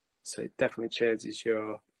 So it definitely changes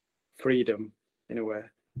your freedom in a way.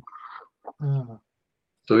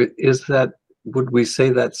 So is that, would we say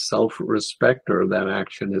that self-respect, or that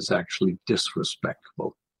action is actually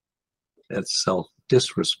disrespectful? That's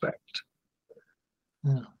self-disrespect.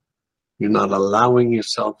 You're not allowing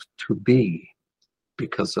yourself to be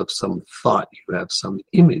because of some thought. You have some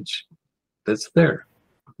image that's there.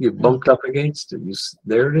 You bumped up against it.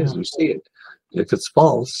 There it is. You see it. If it's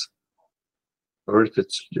false, or if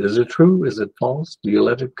it's, is it true? Is it false? Do you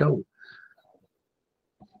let it go?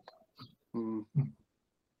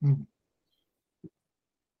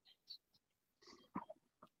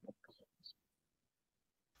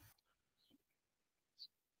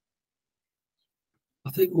 I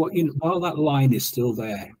think while that line is still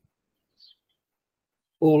there,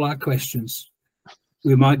 all our questions,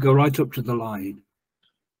 we might go right up to the line,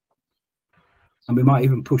 and we might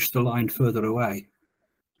even push the line further away,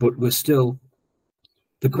 but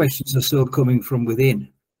the questions are still coming from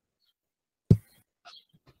within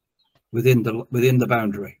the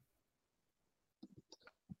boundary.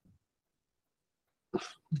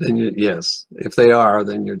 Then yes, if they are,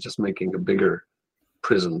 then you're just making a bigger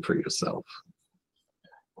prison for yourself.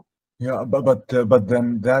 Yeah, but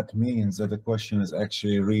then that means that the question is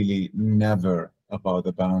actually really never about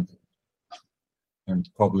the boundary, and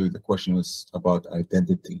probably the question is about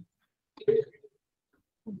identity.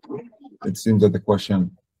 It seems that the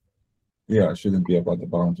question, shouldn't be about the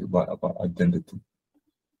boundary, but about identity.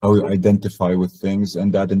 How we identify with things,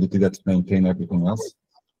 and the identity that's maintain everything else.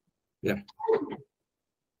 Yeah.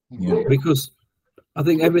 Because I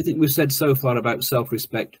think everything we've said so far about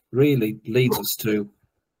self-respect really leads us to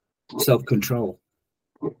self-control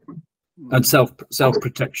and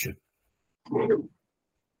self-protection.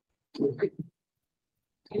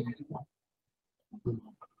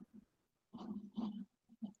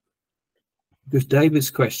 Because David's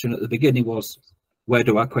question at the beginning was, where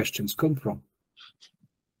do our questions come from?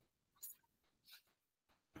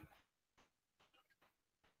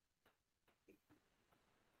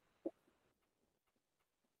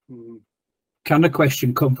 Can a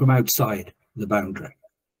question come from outside the boundary?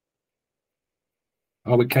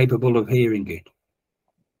 Are we capable of hearing it?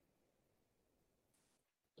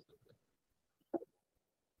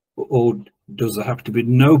 Or does there have to be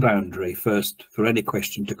no boundary first for any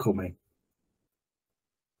question to come in?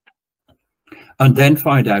 And then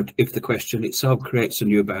find out if the question itself creates a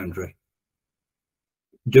new boundary.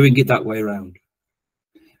 Doing it that way around.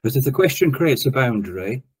 Because if the question creates a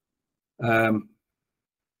boundary and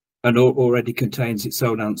already contains its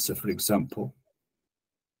own answer, for example,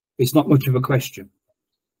 it's not much of a question.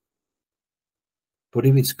 But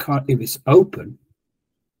if it's open,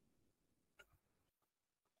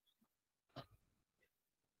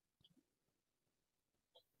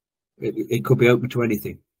 it could be open to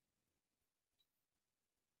anything.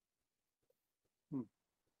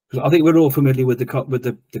 I think we're all familiar with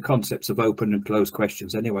the concepts of open and closed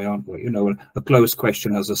questions anyway, aren't we? You know, a closed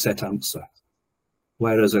question has a set answer,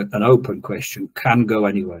 whereas an open question can go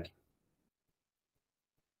anywhere.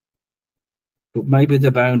 But maybe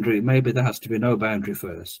there has to be no boundary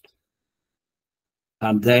first,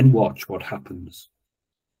 and then watch what happens,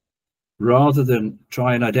 rather than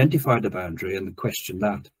try and identify the boundary and question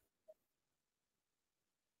that.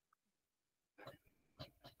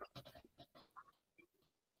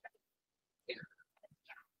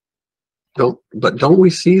 Don't we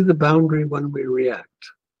see the boundary when we react?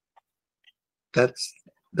 That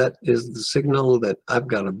is the signal that I've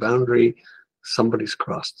got a boundary, somebody's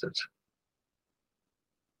crossed it.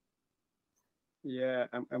 Yeah,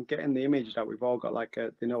 I'm getting the image that we've all got like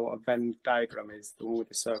a, you know what a Venn diagram is, the one with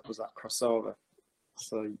the circles that cross over.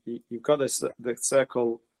 So you've got the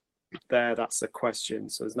circle there, that's a question,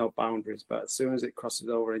 so there's no boundaries, but as soon as it crosses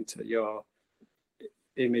over into your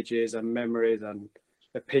images and memories and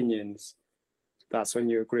opinions, that's when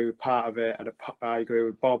you agree with part of it, and I agree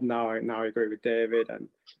with Bob now I agree with David, and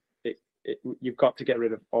you've got to get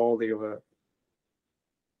rid of all the other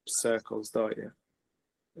circles, don't you?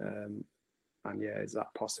 And yeah, is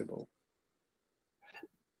that possible?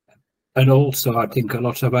 And also, I think a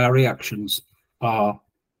lot of our reactions are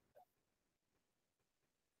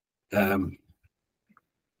you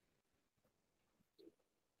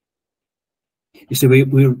see,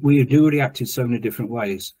 we do react in so many different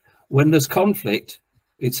ways. When there's conflict,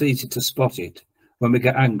 it's easy to spot it. When we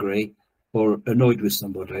get angry or annoyed with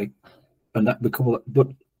somebody, and that we call it, but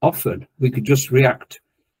often we could just react.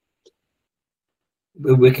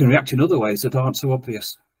 We can react in other ways that aren't so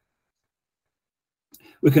obvious.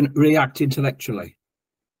 We can react intellectually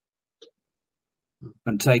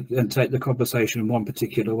and take the conversation in one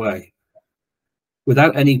particular way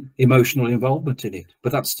without any emotional involvement in it,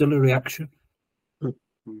 but that's still a reaction.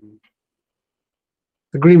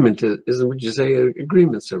 Agreement isn't, would you say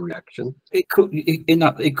agreement's a reaction? It could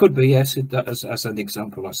be, yes, as an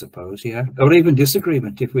example, I suppose, yeah, or even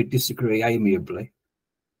disagreement if we disagree amiably.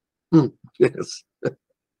 Yes.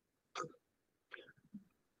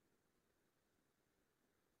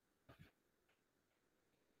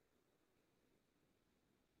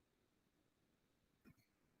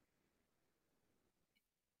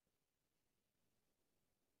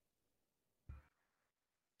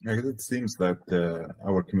 It seems that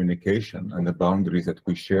our communication and the boundaries that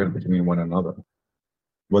we share between one another,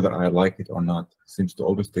 whether I like it or not, seems to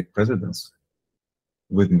always take precedence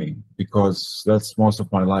with me, because that's most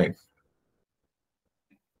of my life.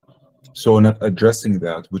 So not addressing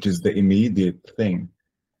that, which is the immediate thing,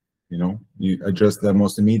 you know, you address the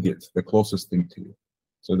most immediate, the closest thing to you.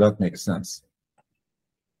 So that makes sense.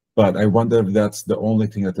 But I wonder if that's the only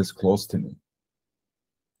thing that is close to me.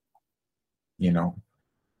 You know,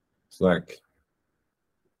 it's like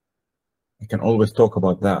I can always talk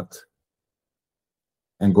about that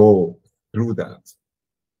and go through that.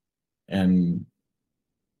 And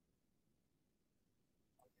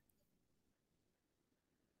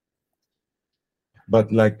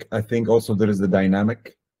but like, I think also there is the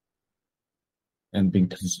dynamic, and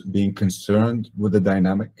being concerned with the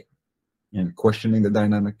dynamic and questioning the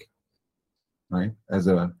dynamic, right, as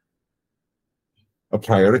a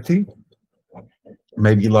priority.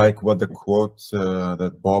 Maybe like what the quote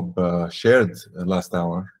that Bob shared last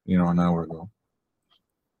hour, you know, an hour ago.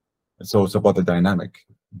 So it's about the dynamic,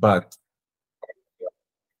 but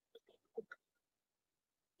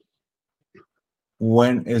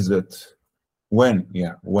when is it? When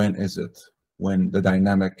is it? When the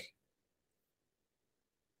dynamic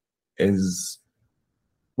is,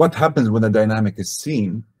 what happens when the dynamic is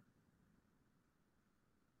seen?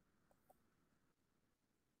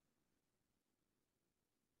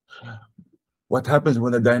 What happens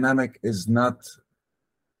when the dynamic is not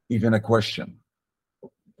even a question?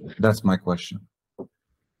 That's my question.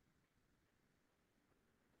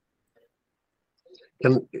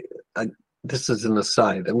 This is an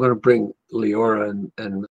aside. I'm going to bring Leora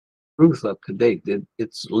and Ruth up to date.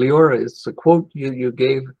 It's Leora, it's a quote you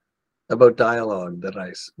gave about dialogue that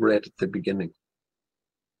I read at the beginning.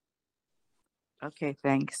 Okay,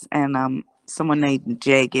 thanks. And someone named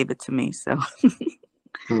Jay gave it to me, so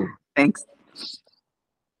thanks.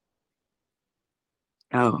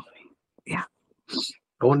 Oh, yeah.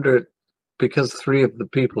 I wonder, because 3 of the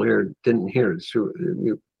people here didn't hear it, should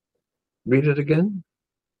you read it again?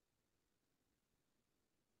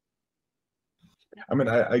 I mean,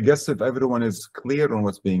 I guess if everyone is clear on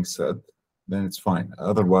what's being said, then it's fine.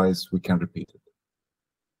 Otherwise, we can repeat it.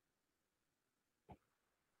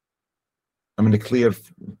 I mean, the clear,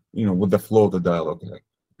 with the flow of the dialogue.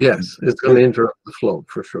 Yes, it's going to interrupt the flow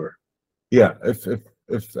for sure. Yeah,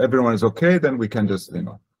 if everyone is okay, then we can just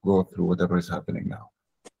go through whatever is happening now.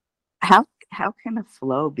 How can a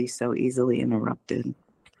flow be so easily interrupted?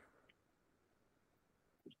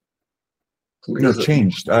 No,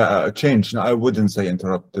 changed. Changed. No, I wouldn't say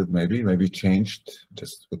interrupted. Maybe changed.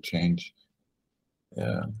 Just would change.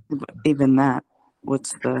 Yeah. Even that.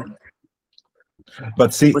 What's the?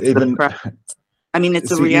 But see, even. I mean,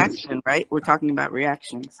 it's a reaction, right? We're talking about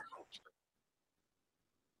reactions.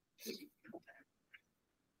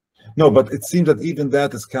 No, but it seems that even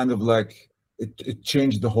that is kind of like it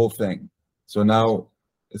changed the whole thing. So now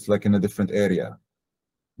it's like in a different area.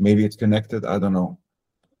 Maybe it's connected. I don't know.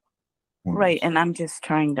 Right, and I'm just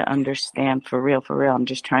trying to understand for real. I'm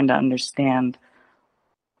just trying to understand.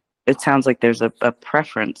 It sounds like there's a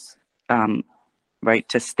preference, right,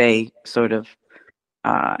 to stay sort of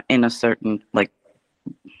in a certain like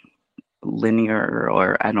linear,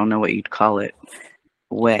 or I don't know what you'd call it,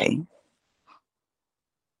 way.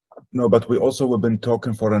 No, but we also have been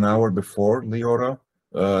talking for an hour before, Leora.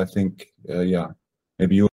 I think, yeah,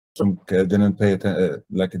 maybe you didn't pay attention,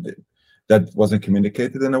 like that wasn't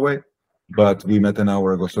communicated in a way, but we met an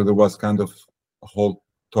hour ago. So there was kind of a whole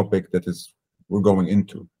topic that we're going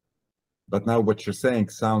into. But now what you're saying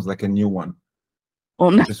sounds like a new one.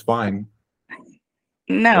 Well, no. Which is fine.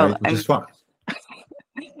 No, right? Which is fine.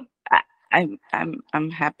 I'm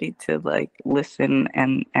happy to like listen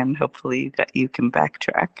and hopefully you can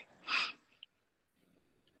backtrack.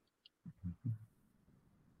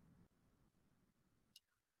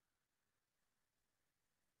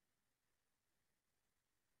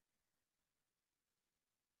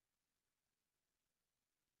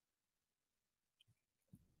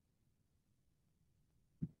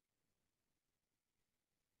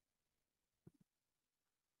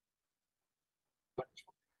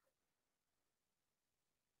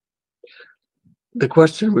 The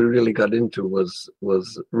question we really got into was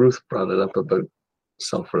Ruth brought it up about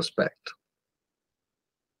self-respect.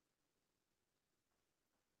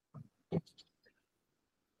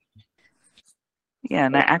 Yeah,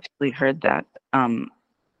 and I actually heard that, and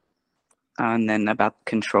then about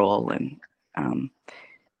control and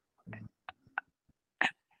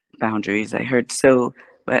boundaries. I heard so,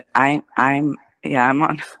 but I'm on.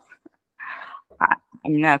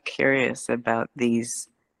 I'm now curious about these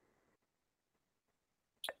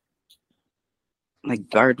like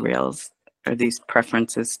guardrails or these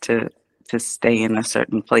preferences to stay in a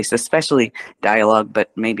certain place, especially dialogue,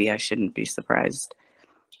 but maybe I shouldn't be surprised.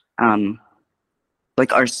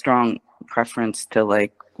 Like our strong preference to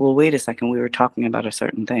like, well, wait a second, we were talking about a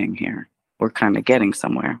certain thing here. We're kind of getting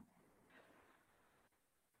somewhere.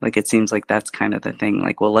 Like it seems like that's kind of the thing.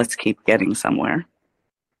 Like, well, let's keep getting somewhere.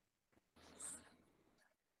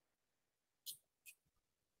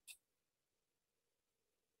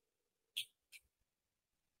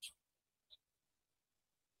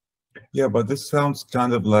 Yeah, but this sounds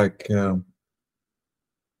kind of like it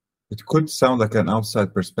could sound like an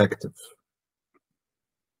outside perspective,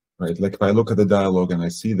 right? Like if I look at the dialogue and I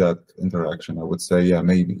see that interaction, I would say, yeah,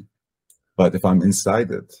 maybe. But if I'm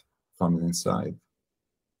inside it,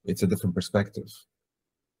 it's a different perspective.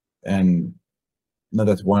 And not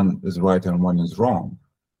that one is right and one is wrong,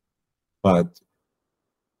 but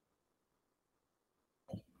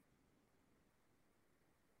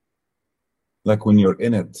like when you're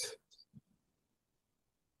in it,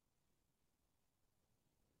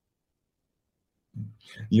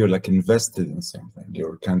 you're like invested in something.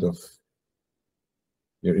 You're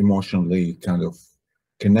emotionally kind of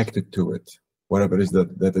connected to it, whatever it is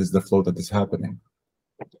that is the flow that is happening.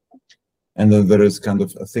 And then there is kind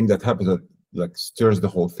of a thing that happens that like stirs the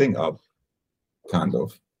whole thing up, kind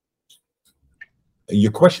of.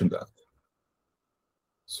 You question that.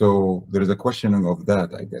 So there is a questioning of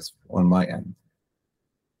that, I guess, on my end.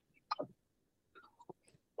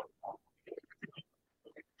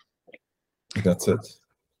 That's it.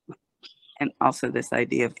 And also this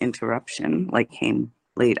idea of interruption like came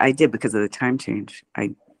late. I did because of the time change.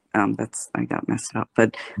 I got messed up.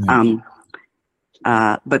 But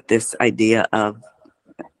but this idea of,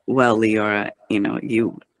 well, Leora,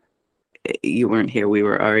 you weren't here. We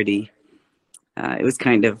were already.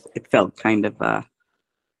 It felt kind of.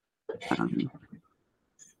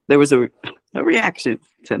 There was a reaction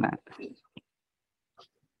to that.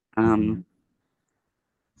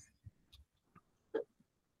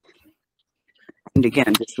 And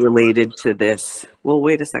again, just related to this, well,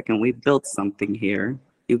 wait a second, we built something here.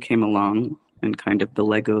 You came along and kind of the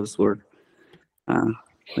Legos were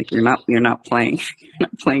like, you're not playing, you're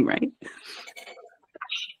not playing right.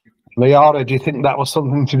 Liara, do you think that was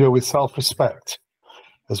something to do with self-respect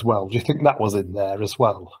as well? Do you think that was in there as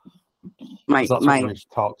well? That's what we've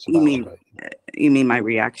talked about. You mean my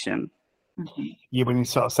reaction? You, when you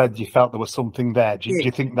sort of said you felt there was something there, do you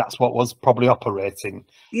think that's what was probably operating?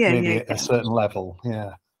 Maybe at a certain level.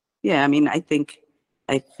 Yeah, I mean, I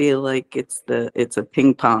feel like it's a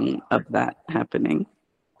ping pong of that happening.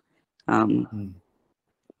 I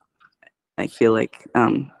feel like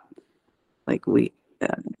we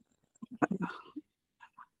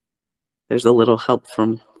there's a little help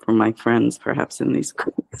from my friends perhaps in these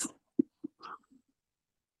groups.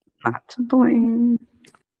 Not to blame.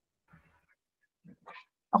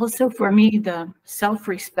 Also, for me, the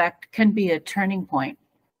self-respect can be a turning point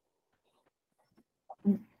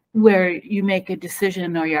where you make a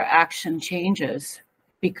decision or your action changes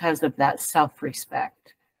because of that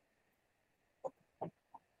self-respect.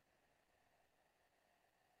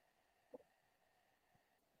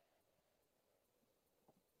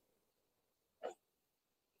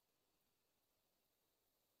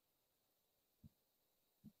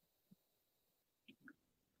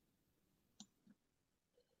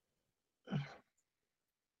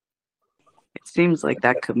 It seems like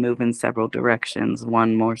that could move in several directions,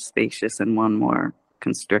 one more spacious and one more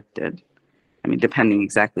constricted. I mean, depending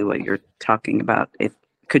exactly what you're talking about.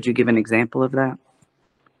 Could you give an example of that?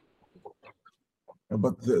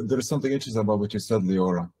 But there's something interesting about what you said,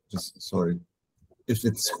 Liora. Just sorry if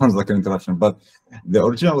it sounds like an interruption, but the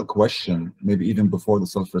original question, maybe even before the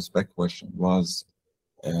self-respect question, was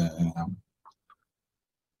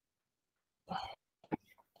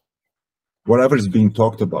whatever is being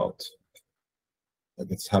talked about,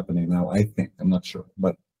 like it's happening now. I think, I'm not sure,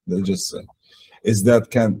 but they just say, is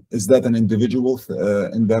that an individual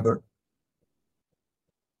endeavor,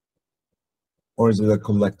 or is it a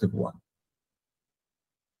collective one?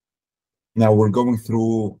 Now we're going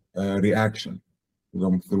through reaction. We're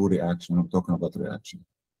going through reaction. I'm talking about reaction.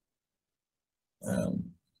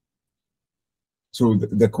 So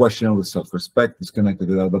the question with self-respect is connected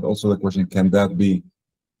to that, but also the question, can that be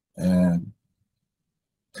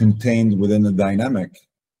contained within the dynamic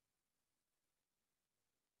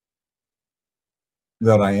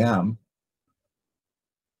that I am?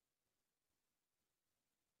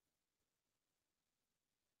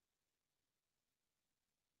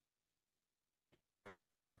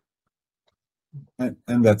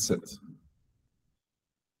 And that's it.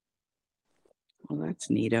 Well, that's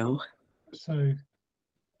neato. So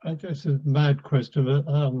I guess a mad question, but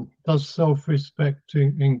does self-respect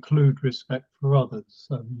include respect for others?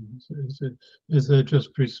 Is there just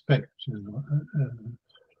respect?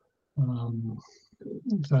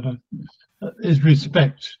 Is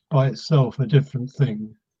respect by itself a different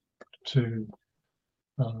thing to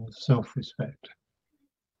self-respect?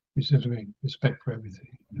 You see what I mean? Respect for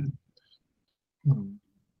everything.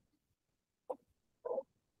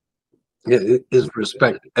 Is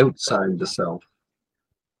respect outside the self?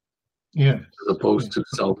 Yeah. As opposed to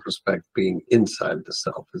self-respect being inside the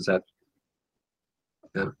self. Is that?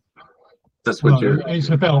 Yeah. That's what it's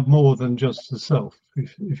about more than just the self,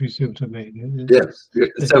 if you see what I mean. Yes,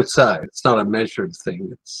 it's outside. It's not a measured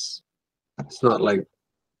thing. It's not like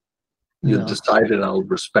you decided I'll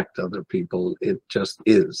respect other people. It just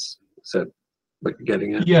is. Is that what you're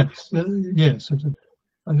getting at? Yes, yes.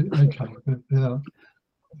 Okay.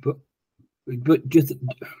 But just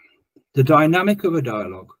the dynamic of a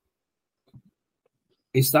dialogue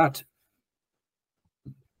is that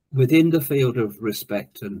within the field of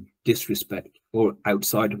respect and disrespect, or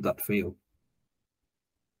outside of that field,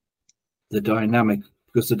 the dynamic,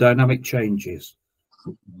 because the dynamic changes.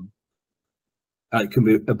 It can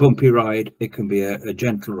be a bumpy ride, it can be a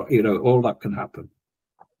gentle ride, all that can happen.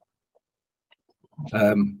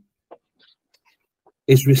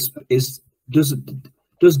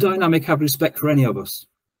 Does dynamic have respect for any of us?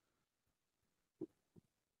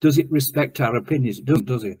 Does it respect our opinions?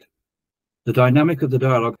 Does it? The dynamic of the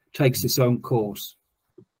dialogue takes its own course.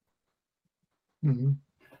 Mm-hmm.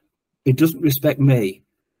 It doesn't respect me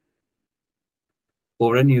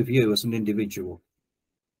or any of you as an individual.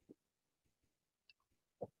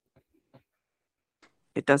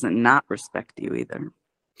 It doesn't not respect you either.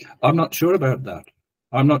 I'm not sure about that.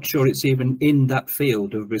 I'm not sure it's even in that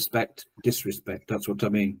field of respect, disrespect. That's what I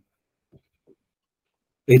mean.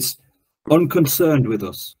 It's unconcerned with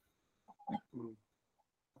us.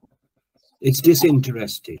 It's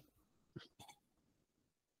disinterested.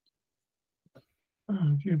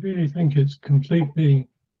 If you really think it's completely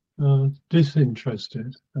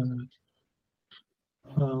disinterested,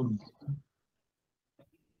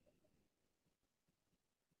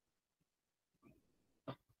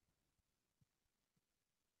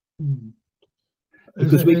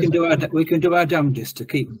 because we can do our damnedest to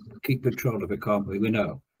keep control of it, can't we? We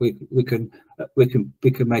know we can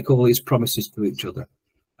make all these promises to each other,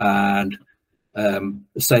 and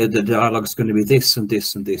say the dialogue's going to be this and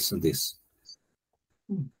this and this and this,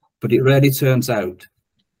 but it rarely turns out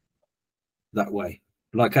that way.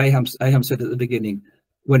 Like Aham said at the beginning,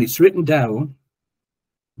 when it's written down,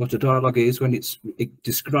 what a dialogue is, when it's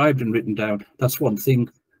described and written down, that's one thing,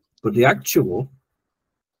 but the actual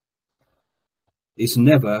is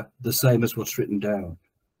never the same as what's written down.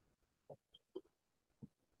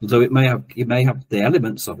 Although it may have the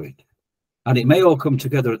elements of it, and it may all come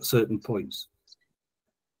together at certain points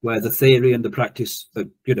where the theory and the practice,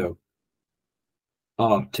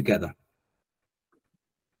 are together.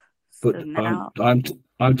 But so now,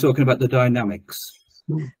 I'm talking about the dynamics.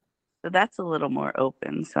 So that's a little more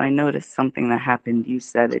open. So I noticed something that happened. You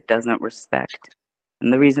said it doesn't respect.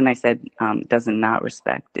 And the reason I said doesn't not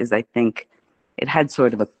respect is I think it had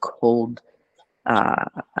sort of a cold,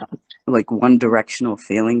 like one directional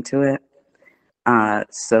feeling to it.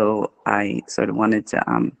 So I sort of wanted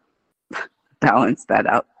to balance that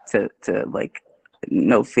out to like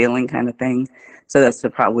no feeling kind of thing. So that's the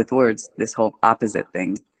problem with words, this whole opposite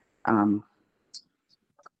thing. But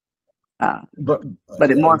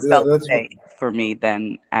it more felt safe for me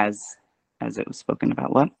than as it was spoken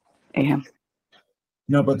about. What? Aham?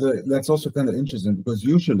 No, but that's also kind of interesting, because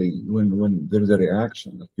usually when there's a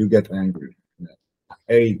reaction, like you get angry,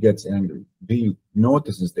 A gets angry, B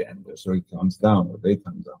notices the anger, so it comes down, or they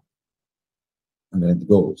come down, and then it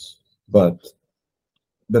goes. But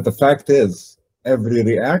the fact is, every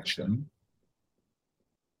reaction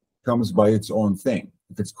comes by its own thing.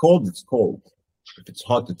 If it's cold, it's cold. If it's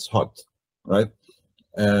hot, it's hot, right?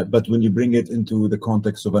 But when you bring it into the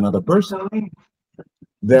context of another person,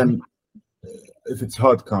 then if it's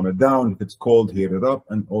hot, calm it down. If it's cold, heat it up,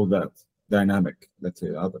 and all that dynamic, let's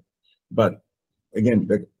say, other. But again,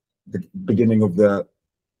 the beginning of the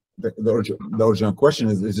original question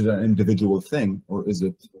is it an individual thing, or is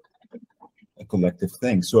it a collective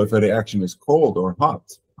thing? So if a reaction is cold or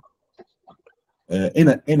hot,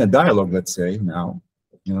 in a dialogue, let's say, now,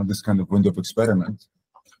 this kind of window of experiment,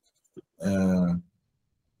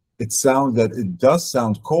 it does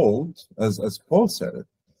sound cold, as Paul said it,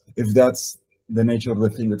 if that's the nature of the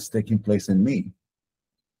thing that's taking place in me.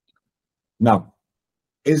 Now,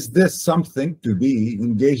 is this something to be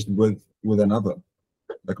engaged with another?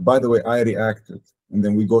 Like, by the way, I reacted, and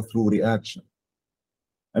then we go through reaction.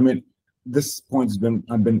 I mean, this point's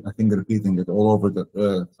I've been, I think, repeating it all over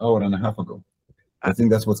the hour and a half ago. I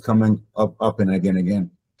think that's what's coming up and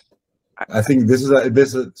again. I think this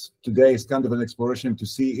is today is kind of an exploration to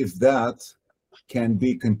see if that can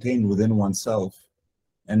be contained within oneself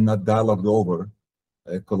and not dialogued over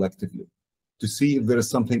collectively, to see if there is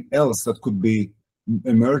something else that could be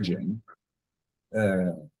emerging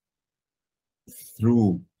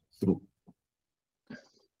through.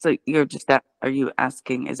 So are you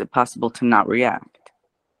asking, is it possible to not react?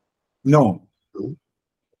 No. No.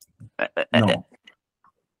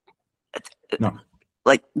 No.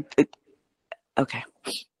 Like, okay.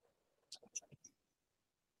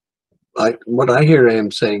 What I hear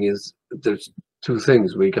Am saying is there's two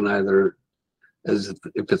things. We can either,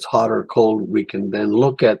 if it's hot or cold, we can then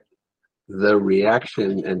look at the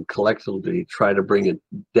reaction and collectively try to bring it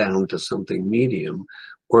down to something medium,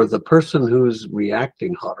 or the person who's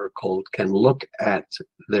reacting hot or cold can look at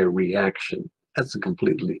their reaction. That's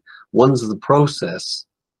one's the process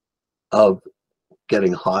of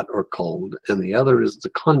getting hot or cold, and the other is the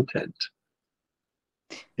content.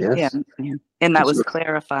 Yes? Yeah. And that was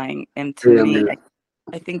clarifying. And to me,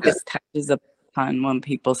 I think this touches upon when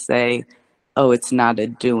people say, oh, it's not a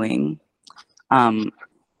doing.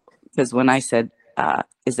 Because when I said,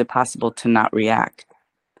 is it possible to not react?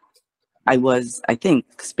 I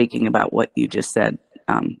think, speaking about what you just said.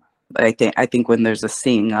 But I think when there's a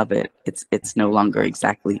seeing of it, it's no longer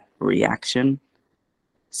exactly reaction.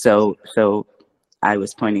 So I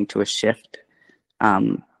was pointing to a shift,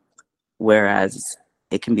 whereas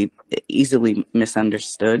it can be easily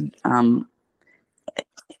misunderstood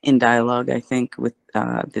in dialogue, I think, with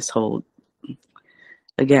this whole,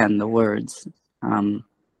 again, the words.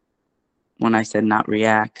 When I said not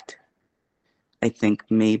react, I think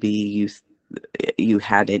maybe you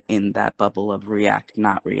had it in that bubble of react,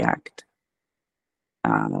 not react.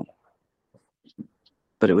 But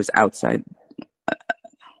it was outside.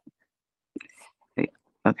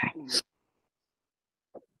 Okay.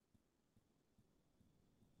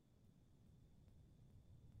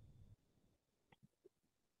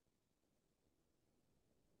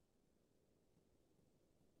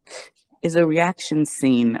 Is a reaction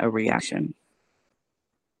seen a reaction?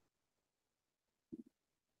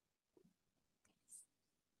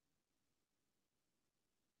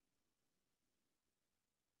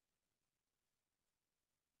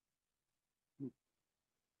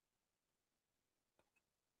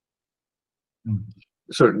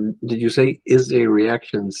 So did you say, is a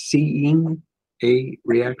reaction seeing a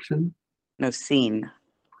reaction? No, seen.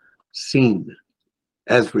 Seen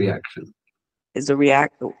as reaction. Is a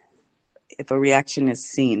if a reaction is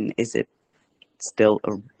seen, is it still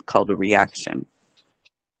called a reaction?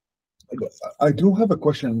 I do have a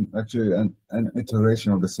question, actually, an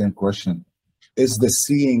iteration of the same question. Is the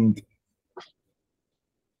seeing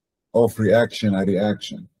of reaction a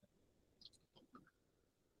reaction?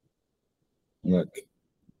 Like,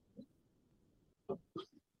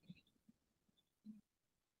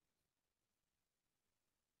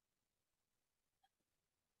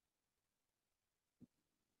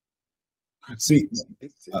 see,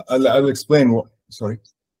 I'll explain what, sorry.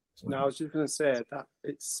 No, I was just going to say that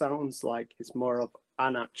it sounds like it's more of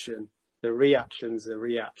an action. The reaction's a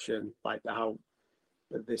reaction, like how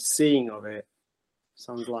the seeing of it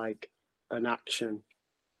sounds like an action.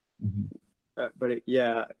 But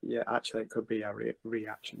actually, it could be a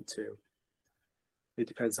reaction too. It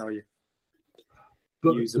depends how you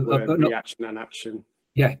use the word reaction and action.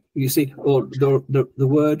 Yeah, you see, or the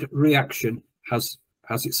word reaction has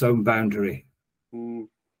its own boundary.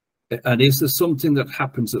 And is there something that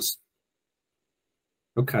happens that's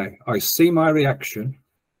okay? I see my reaction.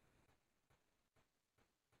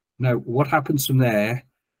 Now, what happens from there?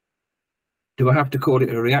 Do I have to call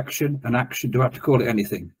it a reaction, an action? Do I have to call it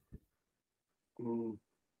anything?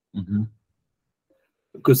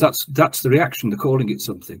 Because that's the reaction. They're calling it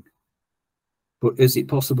something. But is it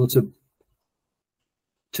possible to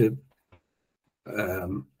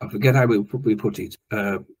I forget how we put it,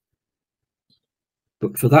 but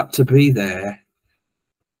for that to be there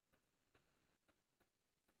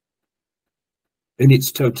in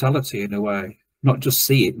its totality, in a way, not just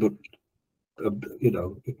see it, but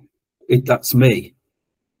that's me.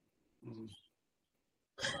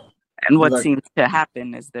 And what seems to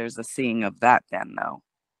happen is there's a seeing of that then, though.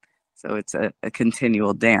 So it's a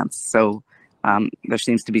continual dance. So there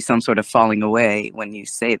seems to be some sort of falling away when you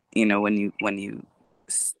say, when you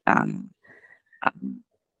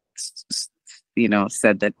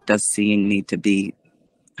said that does seeing need to be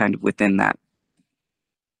kind of within that?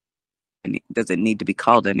 Does it need to be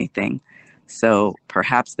called anything? So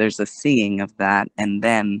perhaps there's a seeing of that, and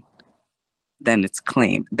then it's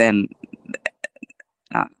claimed. Then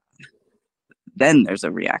there's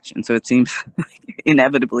a reaction. So it seems like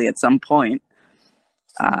inevitably at some point,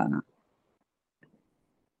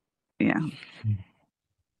 yeah.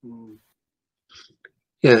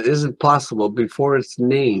 Yeah, is it possible before it's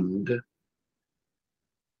named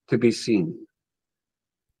to be seen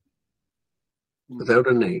without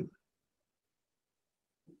a name?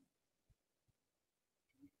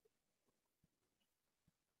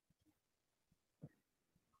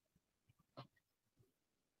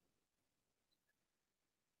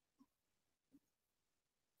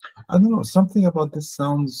 I don't know, something about this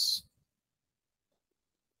sounds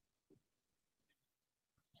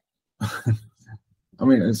I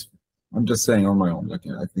mean, I'm just saying on my own, like,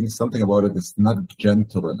 I think something about it is not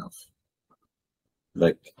gentle enough.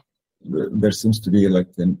 Like, there seems to be like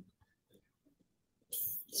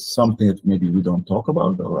something that maybe we don't talk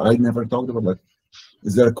about, or I never talked about. Like,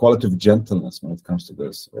 is there a quality of gentleness when it comes to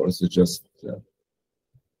this, or is it just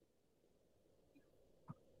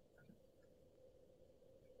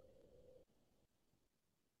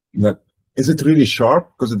like, is it really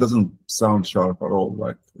sharp? Because it doesn't sound sharp at all.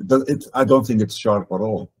 Like, I don't think it's sharp at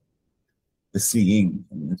all. The seeing,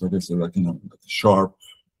 I mean, it's obviously like, sharp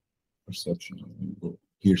perception,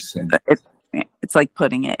 hearsay. It's like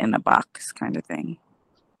putting it in a box, kind of thing.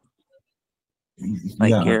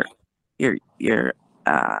 Like you're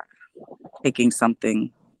taking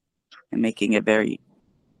something and making it very.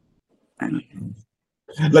 I don't know.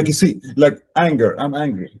 Like, you see, like anger. I'm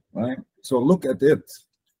angry, right? So look at it.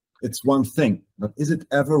 It's one thing, but is it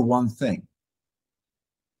ever one thing?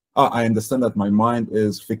 I understand that my mind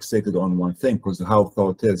is fixated on one thing because how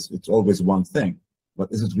thought is, it's always one thing.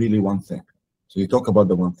 But is it really one thing? So you talk about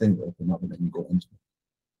the one thing, but we're not going to go into it.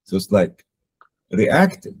 So it's like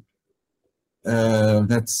reacting.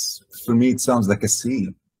 That's, for me, it sounds like a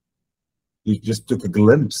scene. You just took a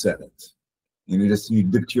glimpse at it. And you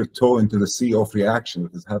dip your toe into the sea of reaction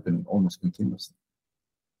that is happening almost continuously.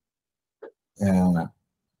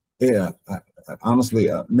 Yeah, honestly,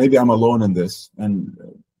 maybe I'm alone in this,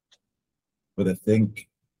 but I think.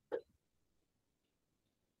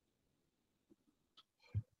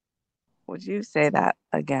 Would you say that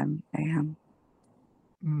again, Aham?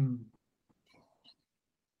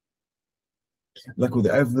 Like with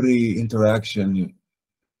every interaction,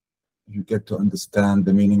 you get to understand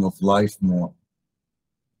the meaning of life more.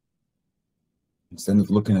 Instead of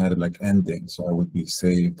looking at it like ending, so I would be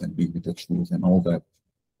saved and be with the truth and all that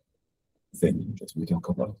thing that we talk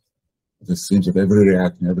about. It seems that every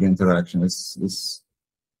reaction, every interaction is.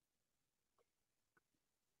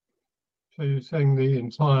 So you're saying the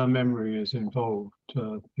entire memory is involved,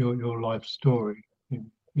 your life story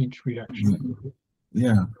in each reaction.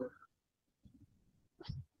 Yeah.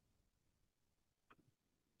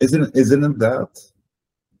 Isn't it that?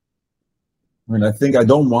 I mean, I think I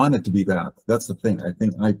don't want it to be that. That's the thing. I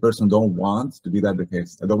think I personally don't want to be that the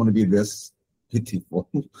case. I don't want to be this pitiful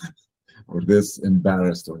or this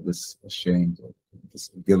embarrassed or this ashamed or this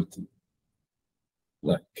guilty.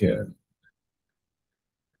 Like,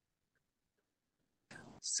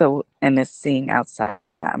 So, and it's seeing outside.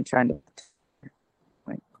 I'm trying to.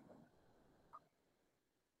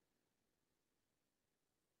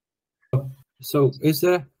 So, is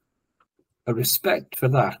there a respect for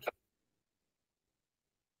that?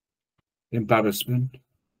 Embarrassment,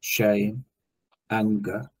 shame,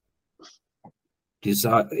 anger,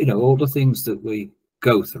 desire, all the things that we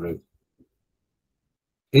go through.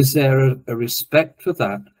 Is there a respect for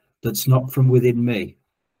that that's not from within me?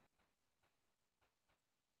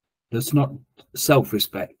 That's not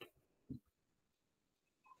self-respect.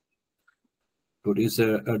 But is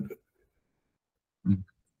there a...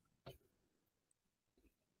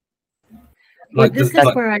 Like this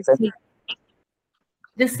is where I see.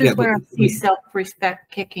 This is where I see self-respect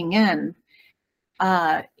kicking in.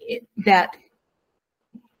 That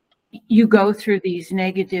you go through these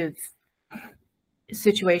negative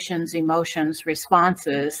situations, emotions,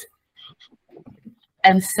 responses,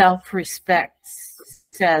 and self-respect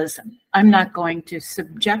says, I'm not going to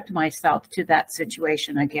subject myself to that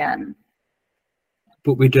situation again.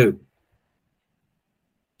 But we do.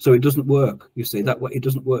 So it doesn't work, you see, that way it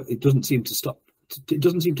doesn't work. It doesn't seem to stop. It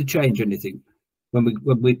doesn't seem to change anything when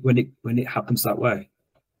it happens that way.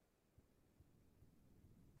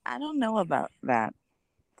 I don't know about that,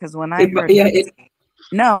 because when I heard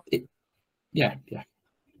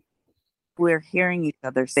we're hearing each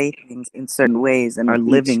other say things in certain ways and are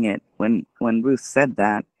living it. When Ruth said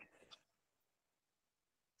that,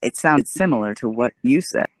 it sounded similar to what you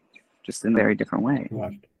said, just in a very different way.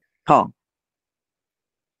 Right. Paul.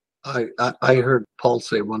 I heard Paul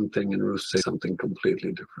say one thing and Ruth say something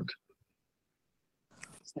completely different.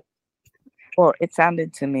 Well, it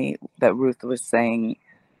sounded to me that Ruth was saying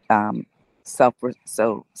something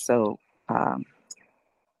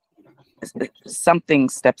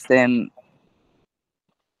steps in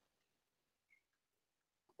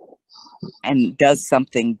and does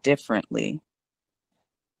something differently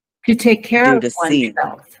to take care of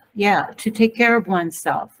oneself. Yeah, to take care of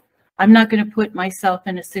oneself. I'm not going to put myself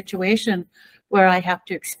in a situation where I have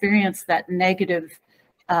to experience that negative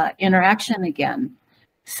interaction again.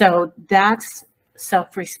 So that's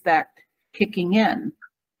self-respect kicking in.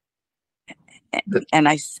 And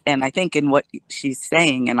I think in what she's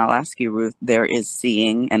saying, and I'll ask you, Ruth, there is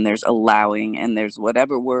seeing and there's allowing and there's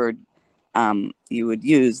whatever word you would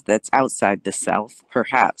use that's outside the self,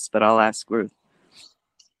 perhaps, but I'll ask Ruth.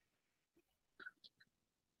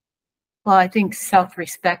 Well, I think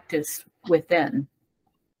self-respect is within.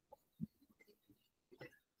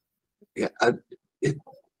 Yeah,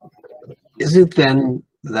 is it then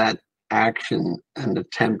that action and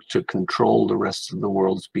attempt to control the rest of the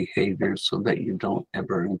world's behavior so that you don't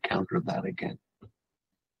ever encounter that again?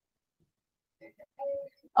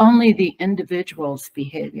 Only the individual's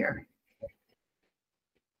behavior.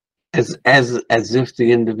 As if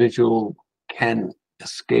the individual can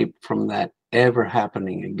escape from that ever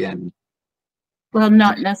happening again. Well,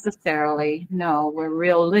 not necessarily. No, we're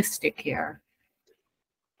realistic here.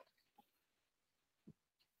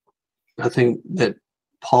 I think that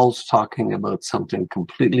Paul's talking about something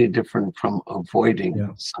completely different from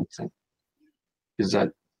avoiding something. Is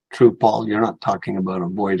that true, Paul? You're not talking about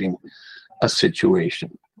avoiding a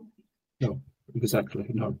situation. No, exactly.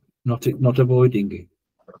 No, not avoiding it.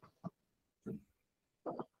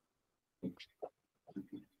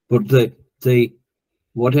 But the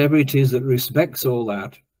whatever it is that respects all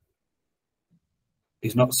that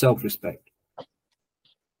is not self-respect.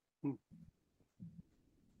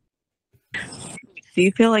 Do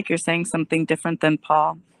you feel like you're saying something different than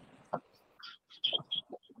Paul?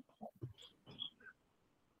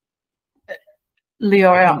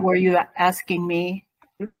 Leora, were you asking me?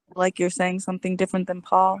 Like you're saying something different than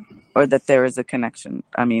Paul, or that there is a connection?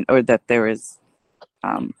 I mean, or that there is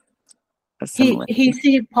a similar.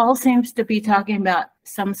 Paul seems to be talking about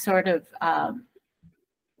some sort of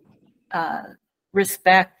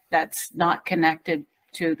respect that's not connected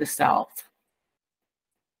to the self.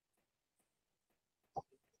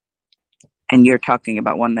 And you're talking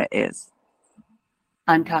about one that is.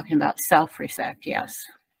 I'm talking about self-respect. Yes.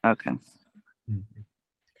 Okay.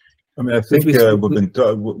 I mean, I think we've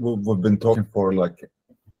been talking for, like,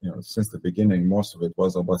 since the beginning. Most of it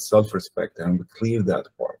was about self-respect, and we clear that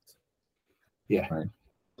part. Yeah. Right.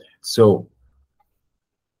 So,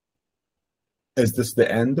 is this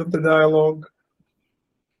the end of the dialogue,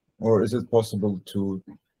 or is it possible to,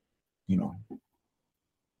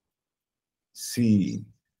 see?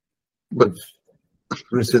 But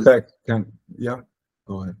respect can, yeah.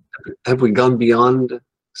 Go ahead. Have we gone beyond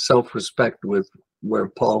self-respect with where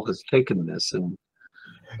Paul has taken this? And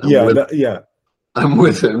I'm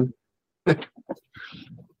with him.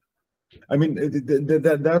 I mean,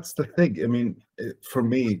 that's the thing. I mean, for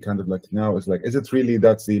me, kind of like now, it's like, is it really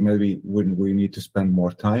that's the maybe when we need to spend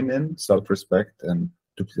more time in self-respect and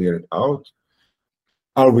to clear it out?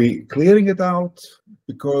 Are we clearing it out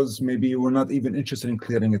because maybe we're not even interested in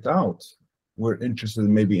clearing it out? We're interested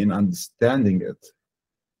maybe in understanding it,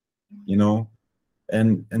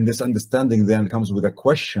 and this understanding then comes with a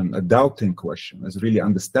question, a doubting question. Is really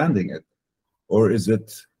understanding it, or is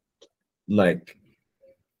it like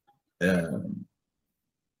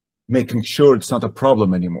making sure it's not a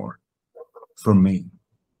problem anymore for me?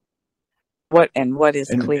 What is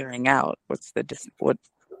clearing out? What's the what?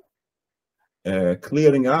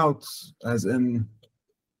 Clearing out, as in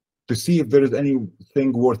to see if there is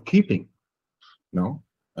anything worth keeping. No,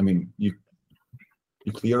 I mean, you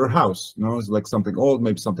clear a house. No, it's like something old,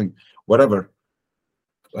 maybe something, whatever.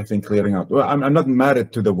 I think clearing out. Well, I'm not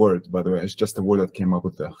married to the word, by the way. It's just the word that came up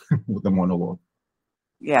with the with the monologue.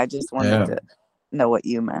 Yeah, I just wanted to know what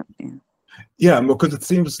you meant. Yeah, because it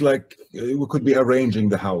seems like we could be arranging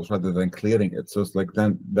the house rather than clearing it. So it's like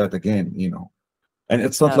then that again, and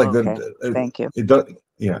it's not like that. Thank you. It does.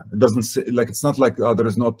 Yeah, it doesn't like, it's not like there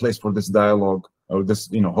is no place for this dialogue or this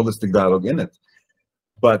holistic dialogue in it.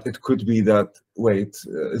 But it could be that, wait,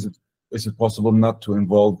 is it possible not to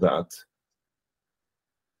involve that?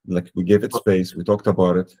 Like, we gave it space, we talked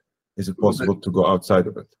about it. Is it possible to go outside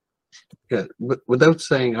of it? Yeah, but without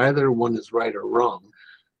saying either one is right or wrong,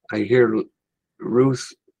 I hear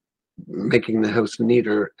Ruth making the house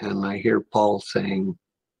neater, and I hear Paul saying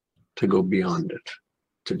to go beyond it,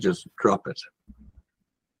 to just drop it.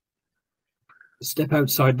 Step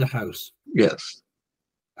outside the house. Yes.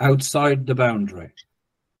 Outside the boundary.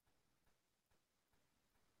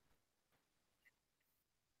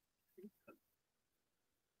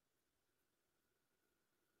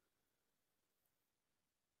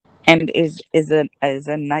 And is a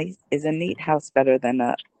neat house better than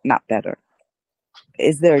a not better?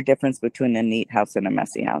 Is there a difference between a neat house and a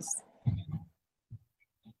messy house?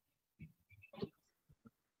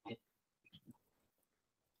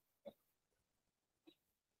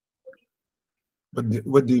 But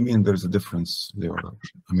what do you mean there's a difference, Leora?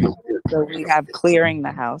 I mean, so we have clearing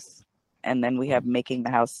the house, and then we have making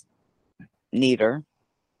the house neater.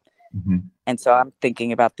 Mm-hmm. And so I'm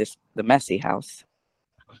thinking about the messy house.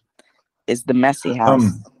 Is the messy house?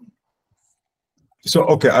 So,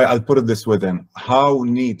 okay, I'll put it this way then. How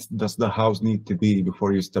neat does the house need to be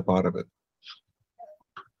before you step out of it?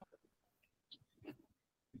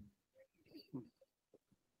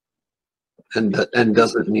 And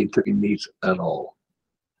does it need to be neat at all?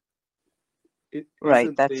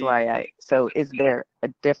 Right, that's why so is there a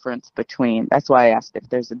difference between, that's why I asked if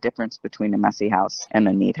there's a difference between a messy house and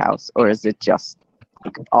a neat house, or is it just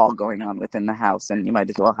all going on within the house and you might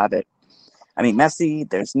as well have it, I mean, messy,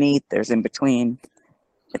 there's neat, there's in between,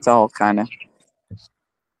 it's all kind of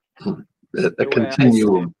a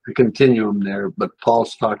continuum there, but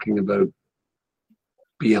Paul's talking about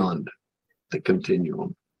beyond the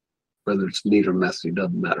continuum. Whether it's neat or messy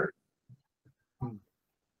doesn't matter.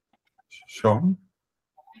 Sean?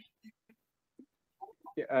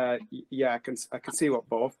 Yeah, I can see what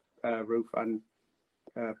both Ruth and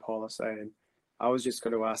Paul are saying. I was just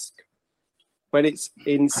going to ask, when it's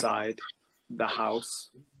inside the house,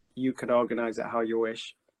 you can organize it how you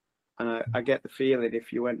wish, and I get the feeling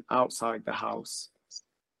if you went outside the house,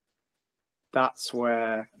 that's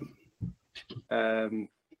where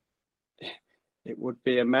it would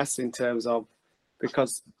be a mess in terms of,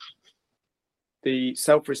 because the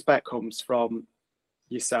self-respect comes from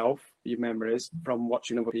yourself, your memories, from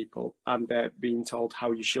watching other people, and they're being told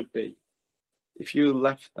how you should be. If you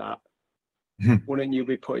left that, wouldn't you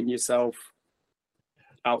be putting yourself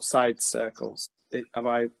outside circles?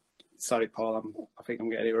 Sorry, Paul, I think I'm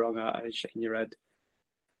getting it wrong. I'm shaking your head.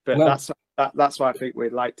 But well, that's why I think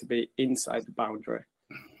we'd like to be inside the boundary.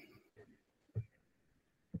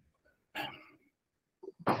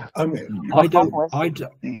 I mean, I don't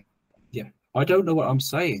know what I'm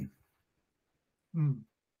saying.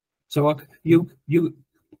 So you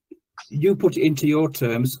put it into your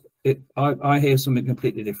terms. I hear something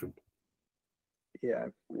completely different. Yeah.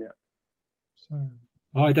 So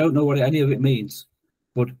I don't know what any of it means,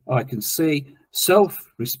 but I can see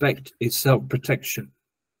self-respect is self-protection.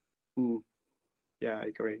 Yeah, I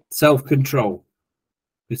agree. Self-control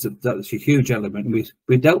that's a huge element.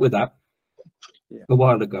 We dealt with that a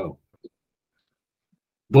while ago,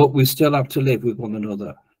 but we still have to live with one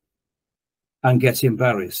another and get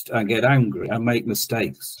embarrassed and get angry and make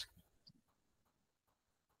mistakes.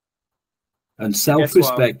 And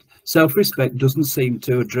self-respect doesn't seem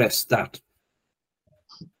to address that.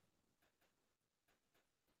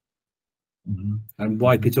 And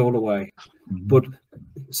wipe it all away. But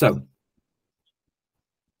so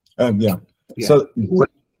yeah. So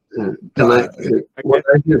what I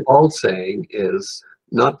hear Paul saying is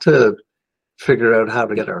not to figure out how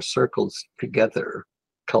to get our circles together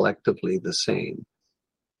collectively the same.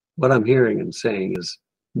 What I'm hearing him saying is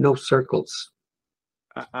no circles.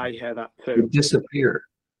 I hear that too. We disappear.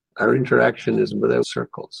 Our interaction is without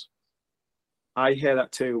circles. I hear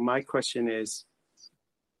that too. My question is,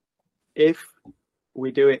 if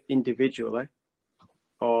we do it individually,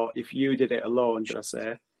 or if you did it alone, should I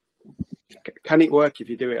say, can it work if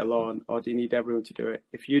you do it alone, or do you need everyone to do it?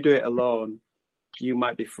 If you do it alone, you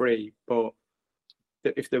might be free, but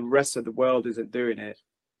if the rest of the world isn't doing it,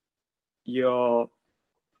 you're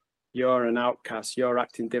an outcast. You're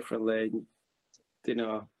acting differently. You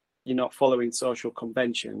know, you're not following social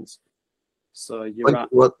conventions, so you're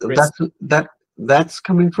that's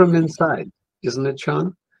coming from inside, isn't it,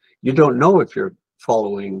 Sean? You don't know if you're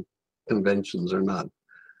following conventions or not.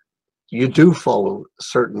 You do follow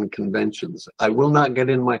certain conventions. I will not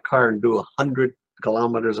get in my car and do 100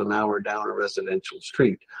 kilometers an hour down a residential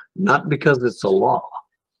street, not because it's a law,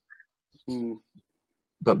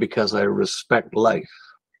 but because I respect life.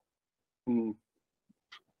 No,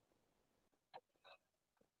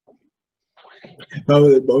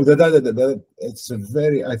 it's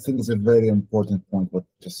I think it's a very important point what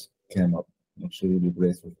just came up. I'm actually really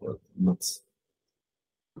grateful for it.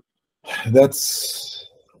 That's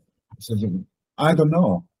something I don't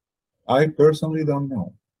know. I personally don't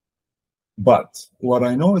know. But what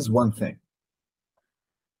I know is one thing.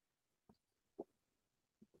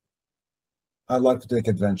 I like to take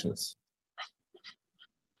adventures.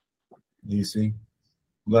 Do you see?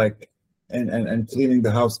 Like, and cleaning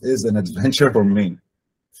the house is an adventure for me,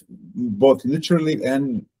 both literally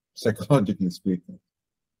and psychologically speaking.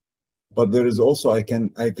 But there is also I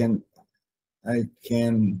can at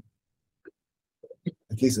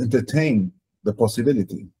least entertain the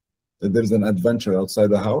possibility that there's an adventure outside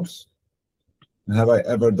the house. And have I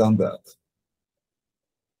ever done that?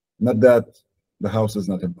 Not that the house is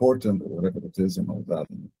not important or whatever it is and all that.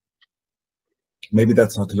 Maybe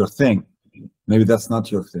that's not your thing. Maybe that's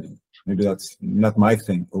not your thing. Maybe that's not my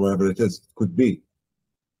thing, or whatever it is. It could be.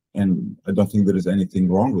 And I don't think there is anything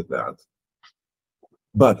wrong with that.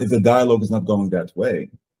 But if the dialogue is not going that way,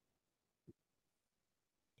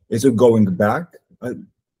 is it going back?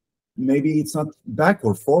 Maybe it's not back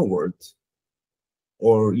or forward,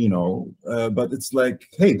 or, but it's like,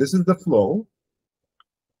 hey, this is the flow.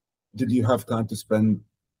 Did you have time to spend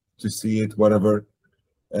to see it, whatever?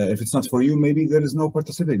 If it's not for you, maybe there is no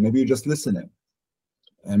participating. Maybe you're just listening.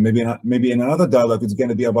 And maybe in another dialogue, it's going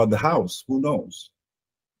to be about the house. Who knows?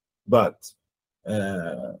 But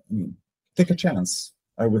take a chance,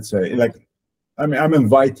 I would say. Like, I'm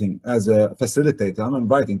inviting as a facilitator. I'm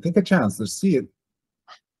inviting. Take a chance. Let's see it.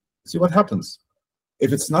 See what happens.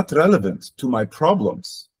 If it's not relevant to my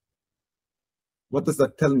problems, what does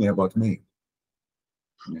that tell me about me?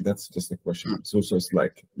 That's just a question. So it's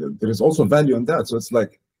like there is also value in that. So it's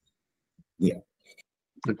like, yeah.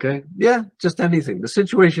 Okay. Yeah, just anything. The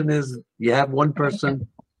situation is you have one person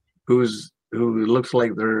who looks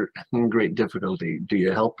like they're in great difficulty. Do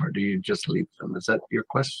you help or do you just leave them? Is that your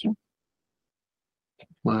question?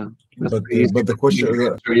 Well, but the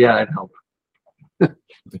question, yeah, I'd help. The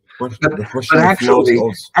question but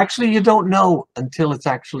actually, you don't know until it's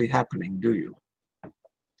actually happening, do you?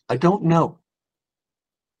 I don't know.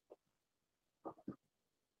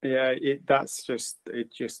 Yeah, it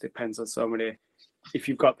just depends on so many. If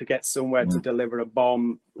you've got to get somewhere to deliver a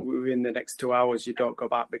bomb within the next 2 hours, you don't go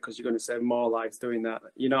back because you're going to save more lives doing that.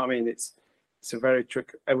 You know what I mean? It's a very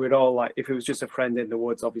trick. I would all like, if it was just a friend in the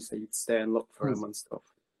woods, obviously you'd stay and look for him and stuff.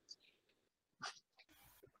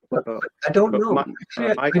 But I don't know.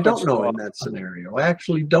 Actually, I don't know in was, that scenario. I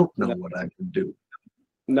actually don't know what I would do.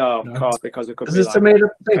 No, of course, because it could be it's like a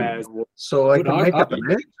made-up thing. So I can make up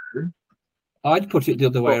an answer. I'd put it the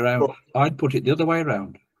other way around. I'd put it the other way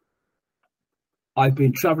around. I've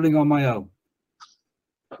been traveling on my own.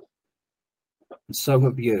 And so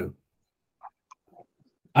have you.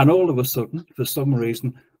 And all of a sudden, for some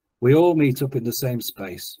reason, we all meet up in the same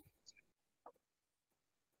space.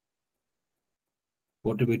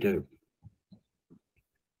 What do we do?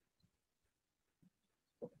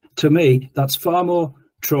 To me, that's far more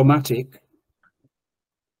traumatic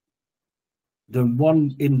than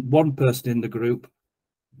one person in the group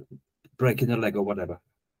breaking a leg or whatever.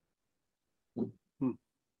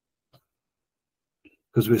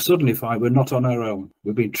 Because we suddenly find we're not on our own.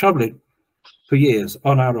 We've been traveling for years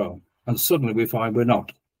on our own, and suddenly we find we're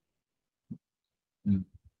not.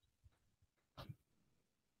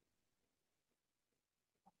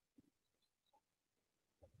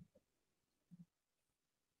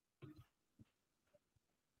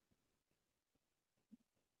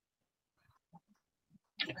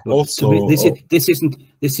 Also, me, this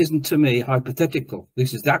isn't to me hypothetical.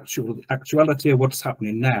 This is the actuality of what's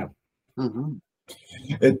happening now. Mm-hmm.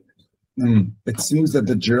 It seems that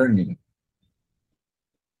the journey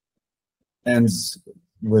ends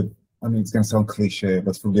with, I mean, it's going to sound cliche,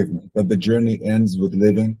 but forgive me, but the journey ends with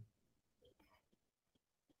living.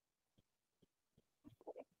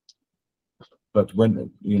 But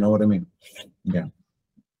when, you know what I mean? Yeah.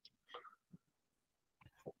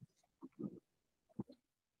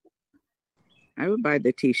 I would buy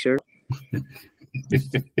the t-shirt.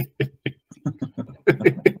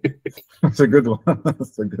 That's a good one.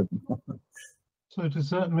 That's a good one. So does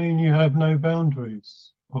that mean you have no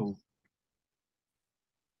boundaries, Paul?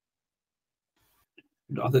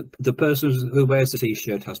 The person who wears the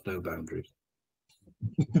t-shirt has no boundaries.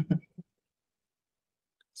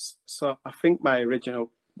 So I think my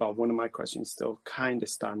original, well, one of my questions still kind of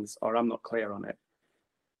stands, or I'm not clear on it.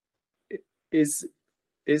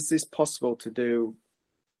 Is this possible to do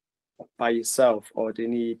by yourself, or do you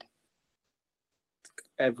need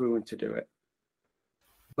everyone to do it?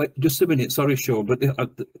 But just a minute, sorry, Sean, but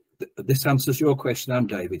this answers your question and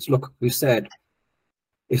David's. Look, we said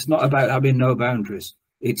it's not about having no boundaries.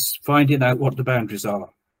 It's finding out what the boundaries are.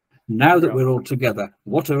 Now that we're all together,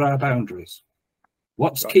 what are our boundaries?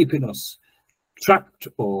 What's keeping us trapped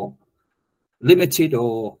or limited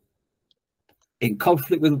or in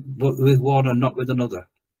conflict with one and not with another?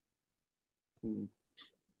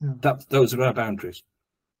 Those are our boundaries.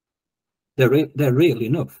 They're real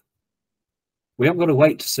enough. We haven't got to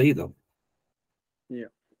wait to see them. Yeah.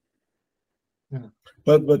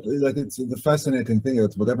 But like, it's the fascinating thing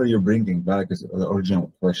is whatever you're bringing back is the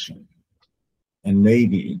original question, and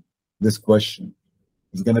maybe this question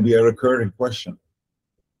is going to be a recurring question,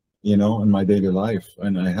 you know, in my daily life.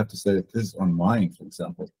 And I have to say it is on mine, for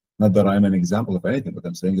example. Not that I'm an example of anything, but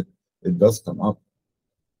I'm saying it does come up.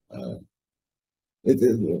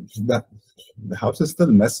 That the house is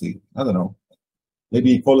still messy. I don't know.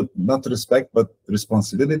 Maybe you call it not respect, but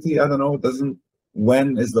responsibility. I don't know. It doesn't.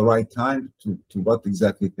 When is the right time to what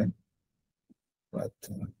exactly thing? But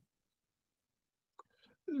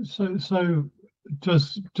so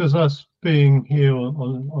does us being here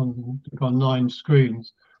on 9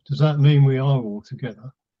 screens, does that mean we are all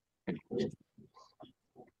together?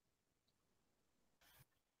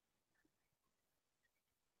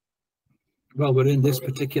 Well, we're in this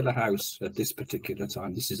particular house at this particular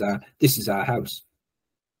time. This is our house.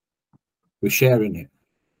 We're sharing it.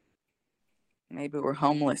 Maybe we're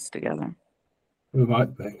homeless together. We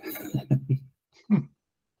might be.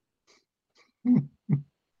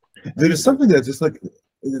 there is something that's just like,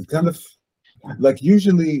 it's kind of like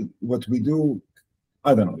usually what we do,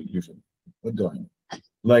 I don't know, usually, what do I know?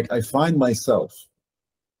 Like I find myself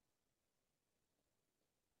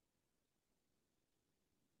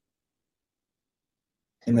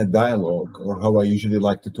in a dialogue, or how I usually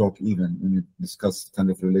like to talk even when you discuss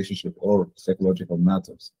kind of relationship or psychological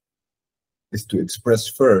matters, is to express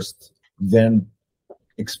first, then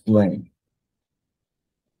explain.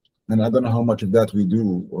 And I don't know how much of that we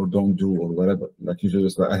do or don't do or whatever. Like usually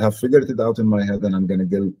it's like, I have figured it out in my head and I'm gonna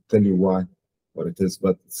tell you why, what it is.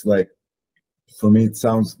 But it's like, for me, it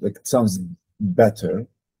sounds better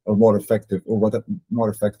or more effective, or more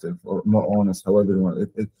effective or more honest, however you want.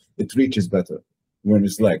 It reaches better. when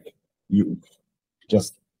it's like you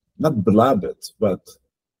just not blab it, but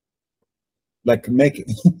like make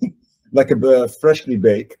like a freshly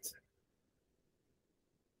baked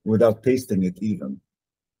without tasting it even.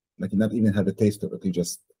 Like you not even have a taste of it. You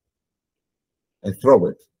just I throw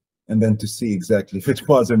it, and then to see exactly if it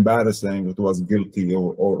was embarrassing, if it was guilty,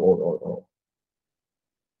 or.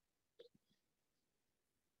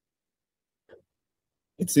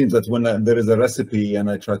 It seems that when there is a recipe and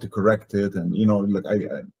I try to correct it, and like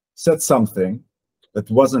I said something that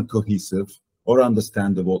wasn't cohesive or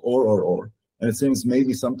understandable, or, and it seems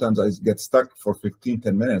maybe sometimes I get stuck for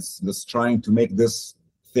 10 minutes just trying to make this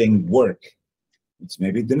thing work. It's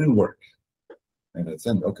maybe it didn't work, and it's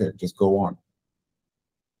okay, just go on.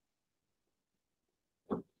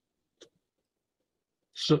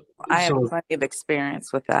 So I have plenty of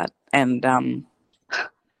experience with that, and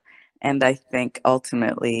I think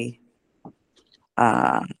ultimately,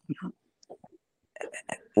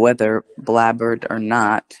 whether blabbered or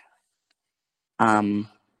not, I'm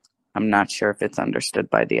not sure if it's understood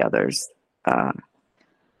by the others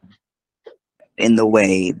in the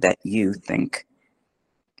way that you think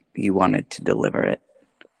you wanted to deliver it,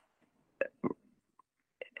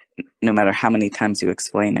 no matter how many times you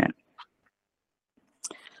explain it.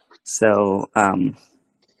 So,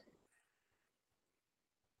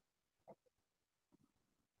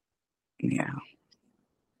 yeah.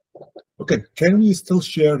 Okay, can we still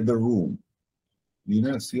share the room?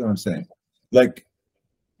 See what I'm saying? Like,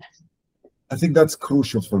 I think that's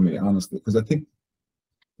crucial for me, honestly, because I think,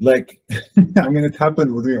 like, I mean, it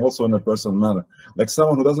happened with me also in a personal manner. Like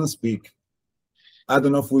someone who doesn't speak, I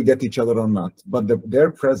don't know if we get each other or not, but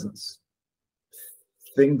their presence,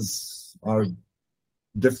 things are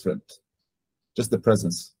different. Just the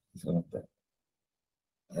presence, like that.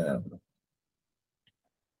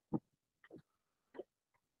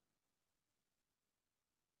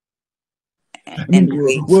 And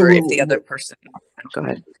wait for if the other person. Go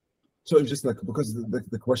ahead. So it's just like because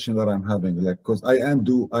the question that I'm having, like, because I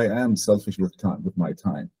am selfish with time, with my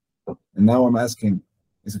time, and now I'm asking,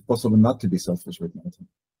 is it possible not to be selfish with my time?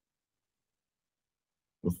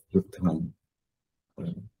 With time.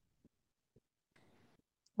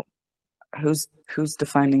 Who's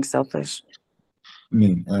defining selfish?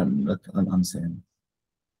 Me, I'm saying.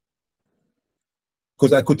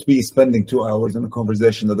 Because I could be spending 2 hours in a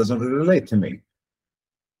conversation that doesn't really relate to me.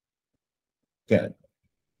 Okay.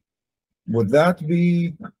 Would that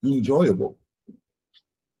be enjoyable?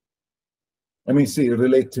 I mean, see,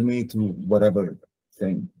 relate to me to whatever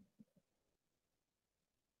thing.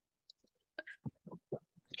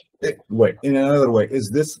 Wait, in another way, is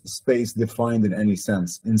this space defined in any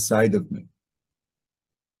sense inside of me?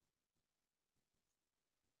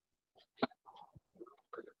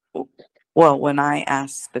 Well, when I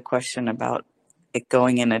asked the question about it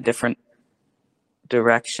going in a different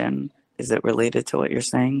direction, is it related to what you're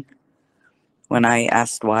saying? When I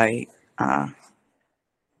asked why, why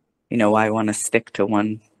I want to stick to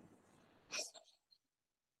one.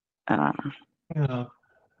 Yeah.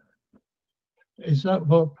 Is that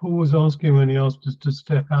what Paul was asking when he asked us to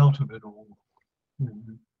step out of it all?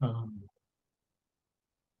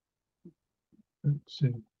 Let's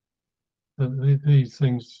see. These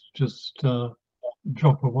things just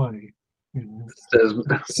drop away.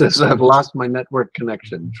 Says I've lost my network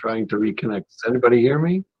connection. Trying to reconnect. Does anybody hear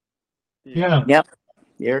me? Yeah. Yep.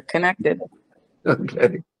 You're connected.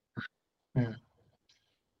 Okay. Yeah.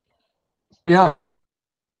 Yeah.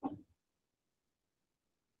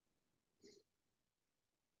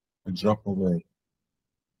 A drop away.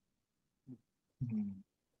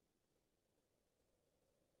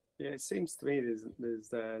 Yeah, it seems to me there's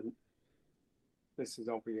this is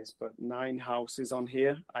obvious, but 9 houses on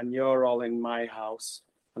here, and you're all in my house,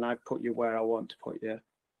 and I put you where I want to put you,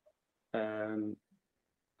 and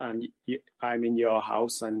I'm in your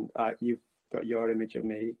house, and you've got your image of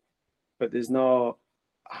me, but there's no.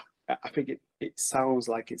 I think it sounds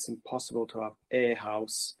like it's impossible to have a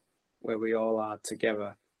house where we all are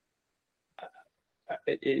together.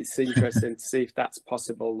 It's interesting to see if that's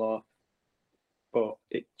possible, though. But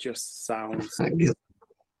it just sounds.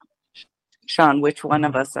 Sean, which one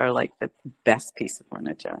of us are like the best piece of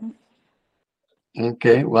furniture?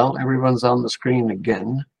 Okay, well, everyone's on the screen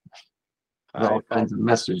again. All kinds of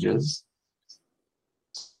messages.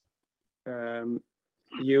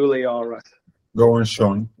 Yuli, all right. Go on,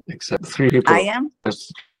 Sean. Except 3 people. I am?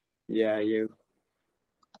 Yeah, you.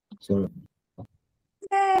 So.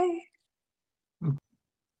 Yay.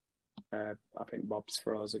 I think Bob's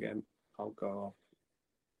froze again. I'll go off.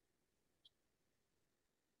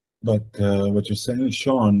 But what you're saying,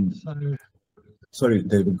 Sean. Sorry,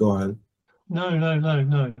 David, go ahead.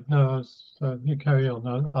 No. You carry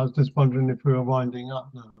on. I was just wondering if we were winding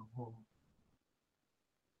up now.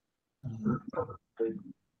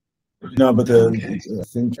 No, but I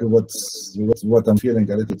think what I'm feeling,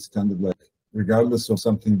 it's kind of like, regardless of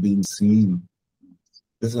something being seen,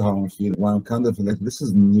 this is how I'm feeling. Well, I'm kind of like, this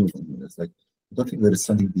is new for me. It's like, I don't think there is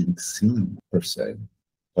something being seen per se,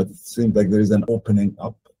 but it seems like there is an opening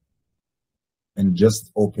up, and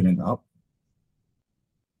just opening up,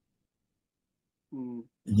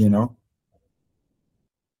 you know,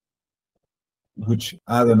 which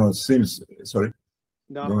I don't know, seems, sorry.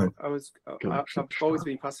 No, I've always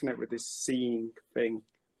been fascinated with this seeing thing,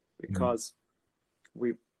 because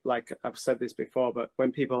like I've said this before, but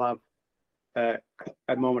when people have a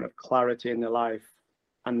moment of clarity in their life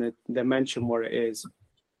and they mention what it is,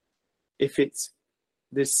 if it's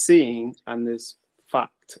there's seeing and there's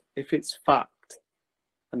fact, if it's fact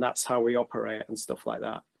and that's how we operate and stuff like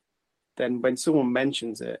that, then when someone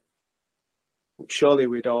mentions it, surely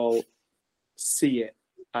we'd all see it.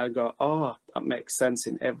 I go, oh, that makes sense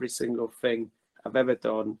in every single thing I've ever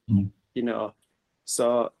done, you know.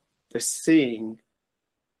 So the seeing,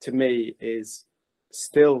 to me, is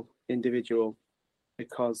still individual,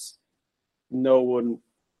 because no one,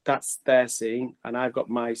 that's their seeing, and I've got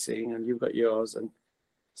my seeing, and you've got yours, and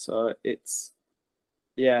so it's,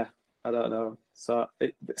 yeah, I don't know. So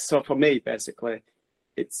for me, basically,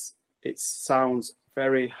 it sounds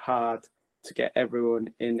very hard to get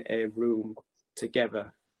everyone in a room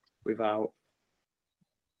together without,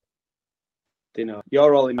 you know,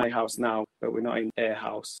 you're all in my house now, but we're not in a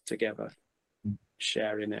house together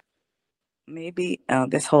sharing it. Maybe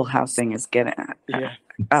this whole house thing is getting, Yeah.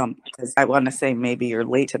 because I want to say maybe you're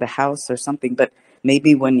late to the house or something, but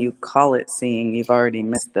maybe when you call it seeing, you've already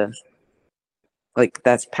missed the, like,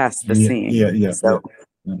 that's past the seeing. Yeah. So,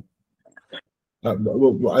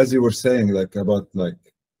 well, as you were saying, like, about, like,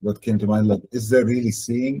 what came to mind, like, is there really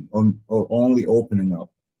seeing or only opening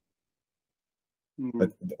up?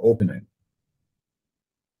 Like the opening.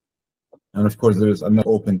 And of course, I'm not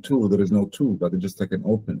open to, there is no to, but it's just like an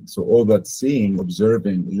opening. So all that seeing,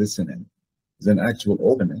 observing, listening is an actual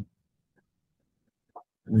opening,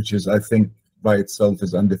 which is, I think, by itself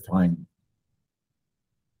is undefined.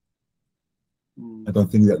 I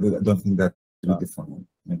don't think that is defined.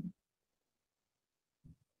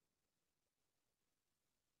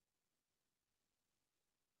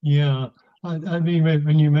 Yeah, I mean,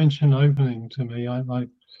 when you mention opening to me,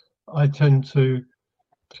 I tend to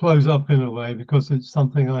close up in a way, because it's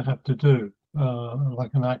something I have to do, like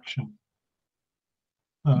an action.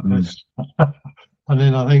 And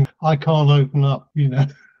then I think, I can't open up, you know.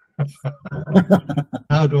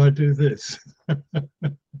 How do I do this?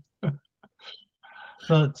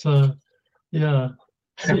 But yeah,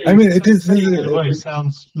 I mean, it is in a way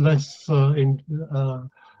sounds less less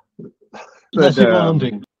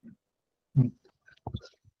demanding.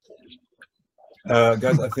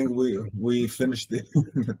 Guys, I think we finished the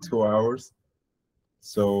 2 hours,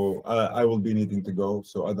 so I will be needing to go.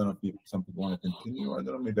 So I don't know if some people want to continue. I don't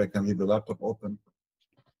know. Maybe I can leave the laptop open.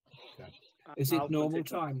 Is it normal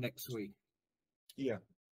time next week? Yeah.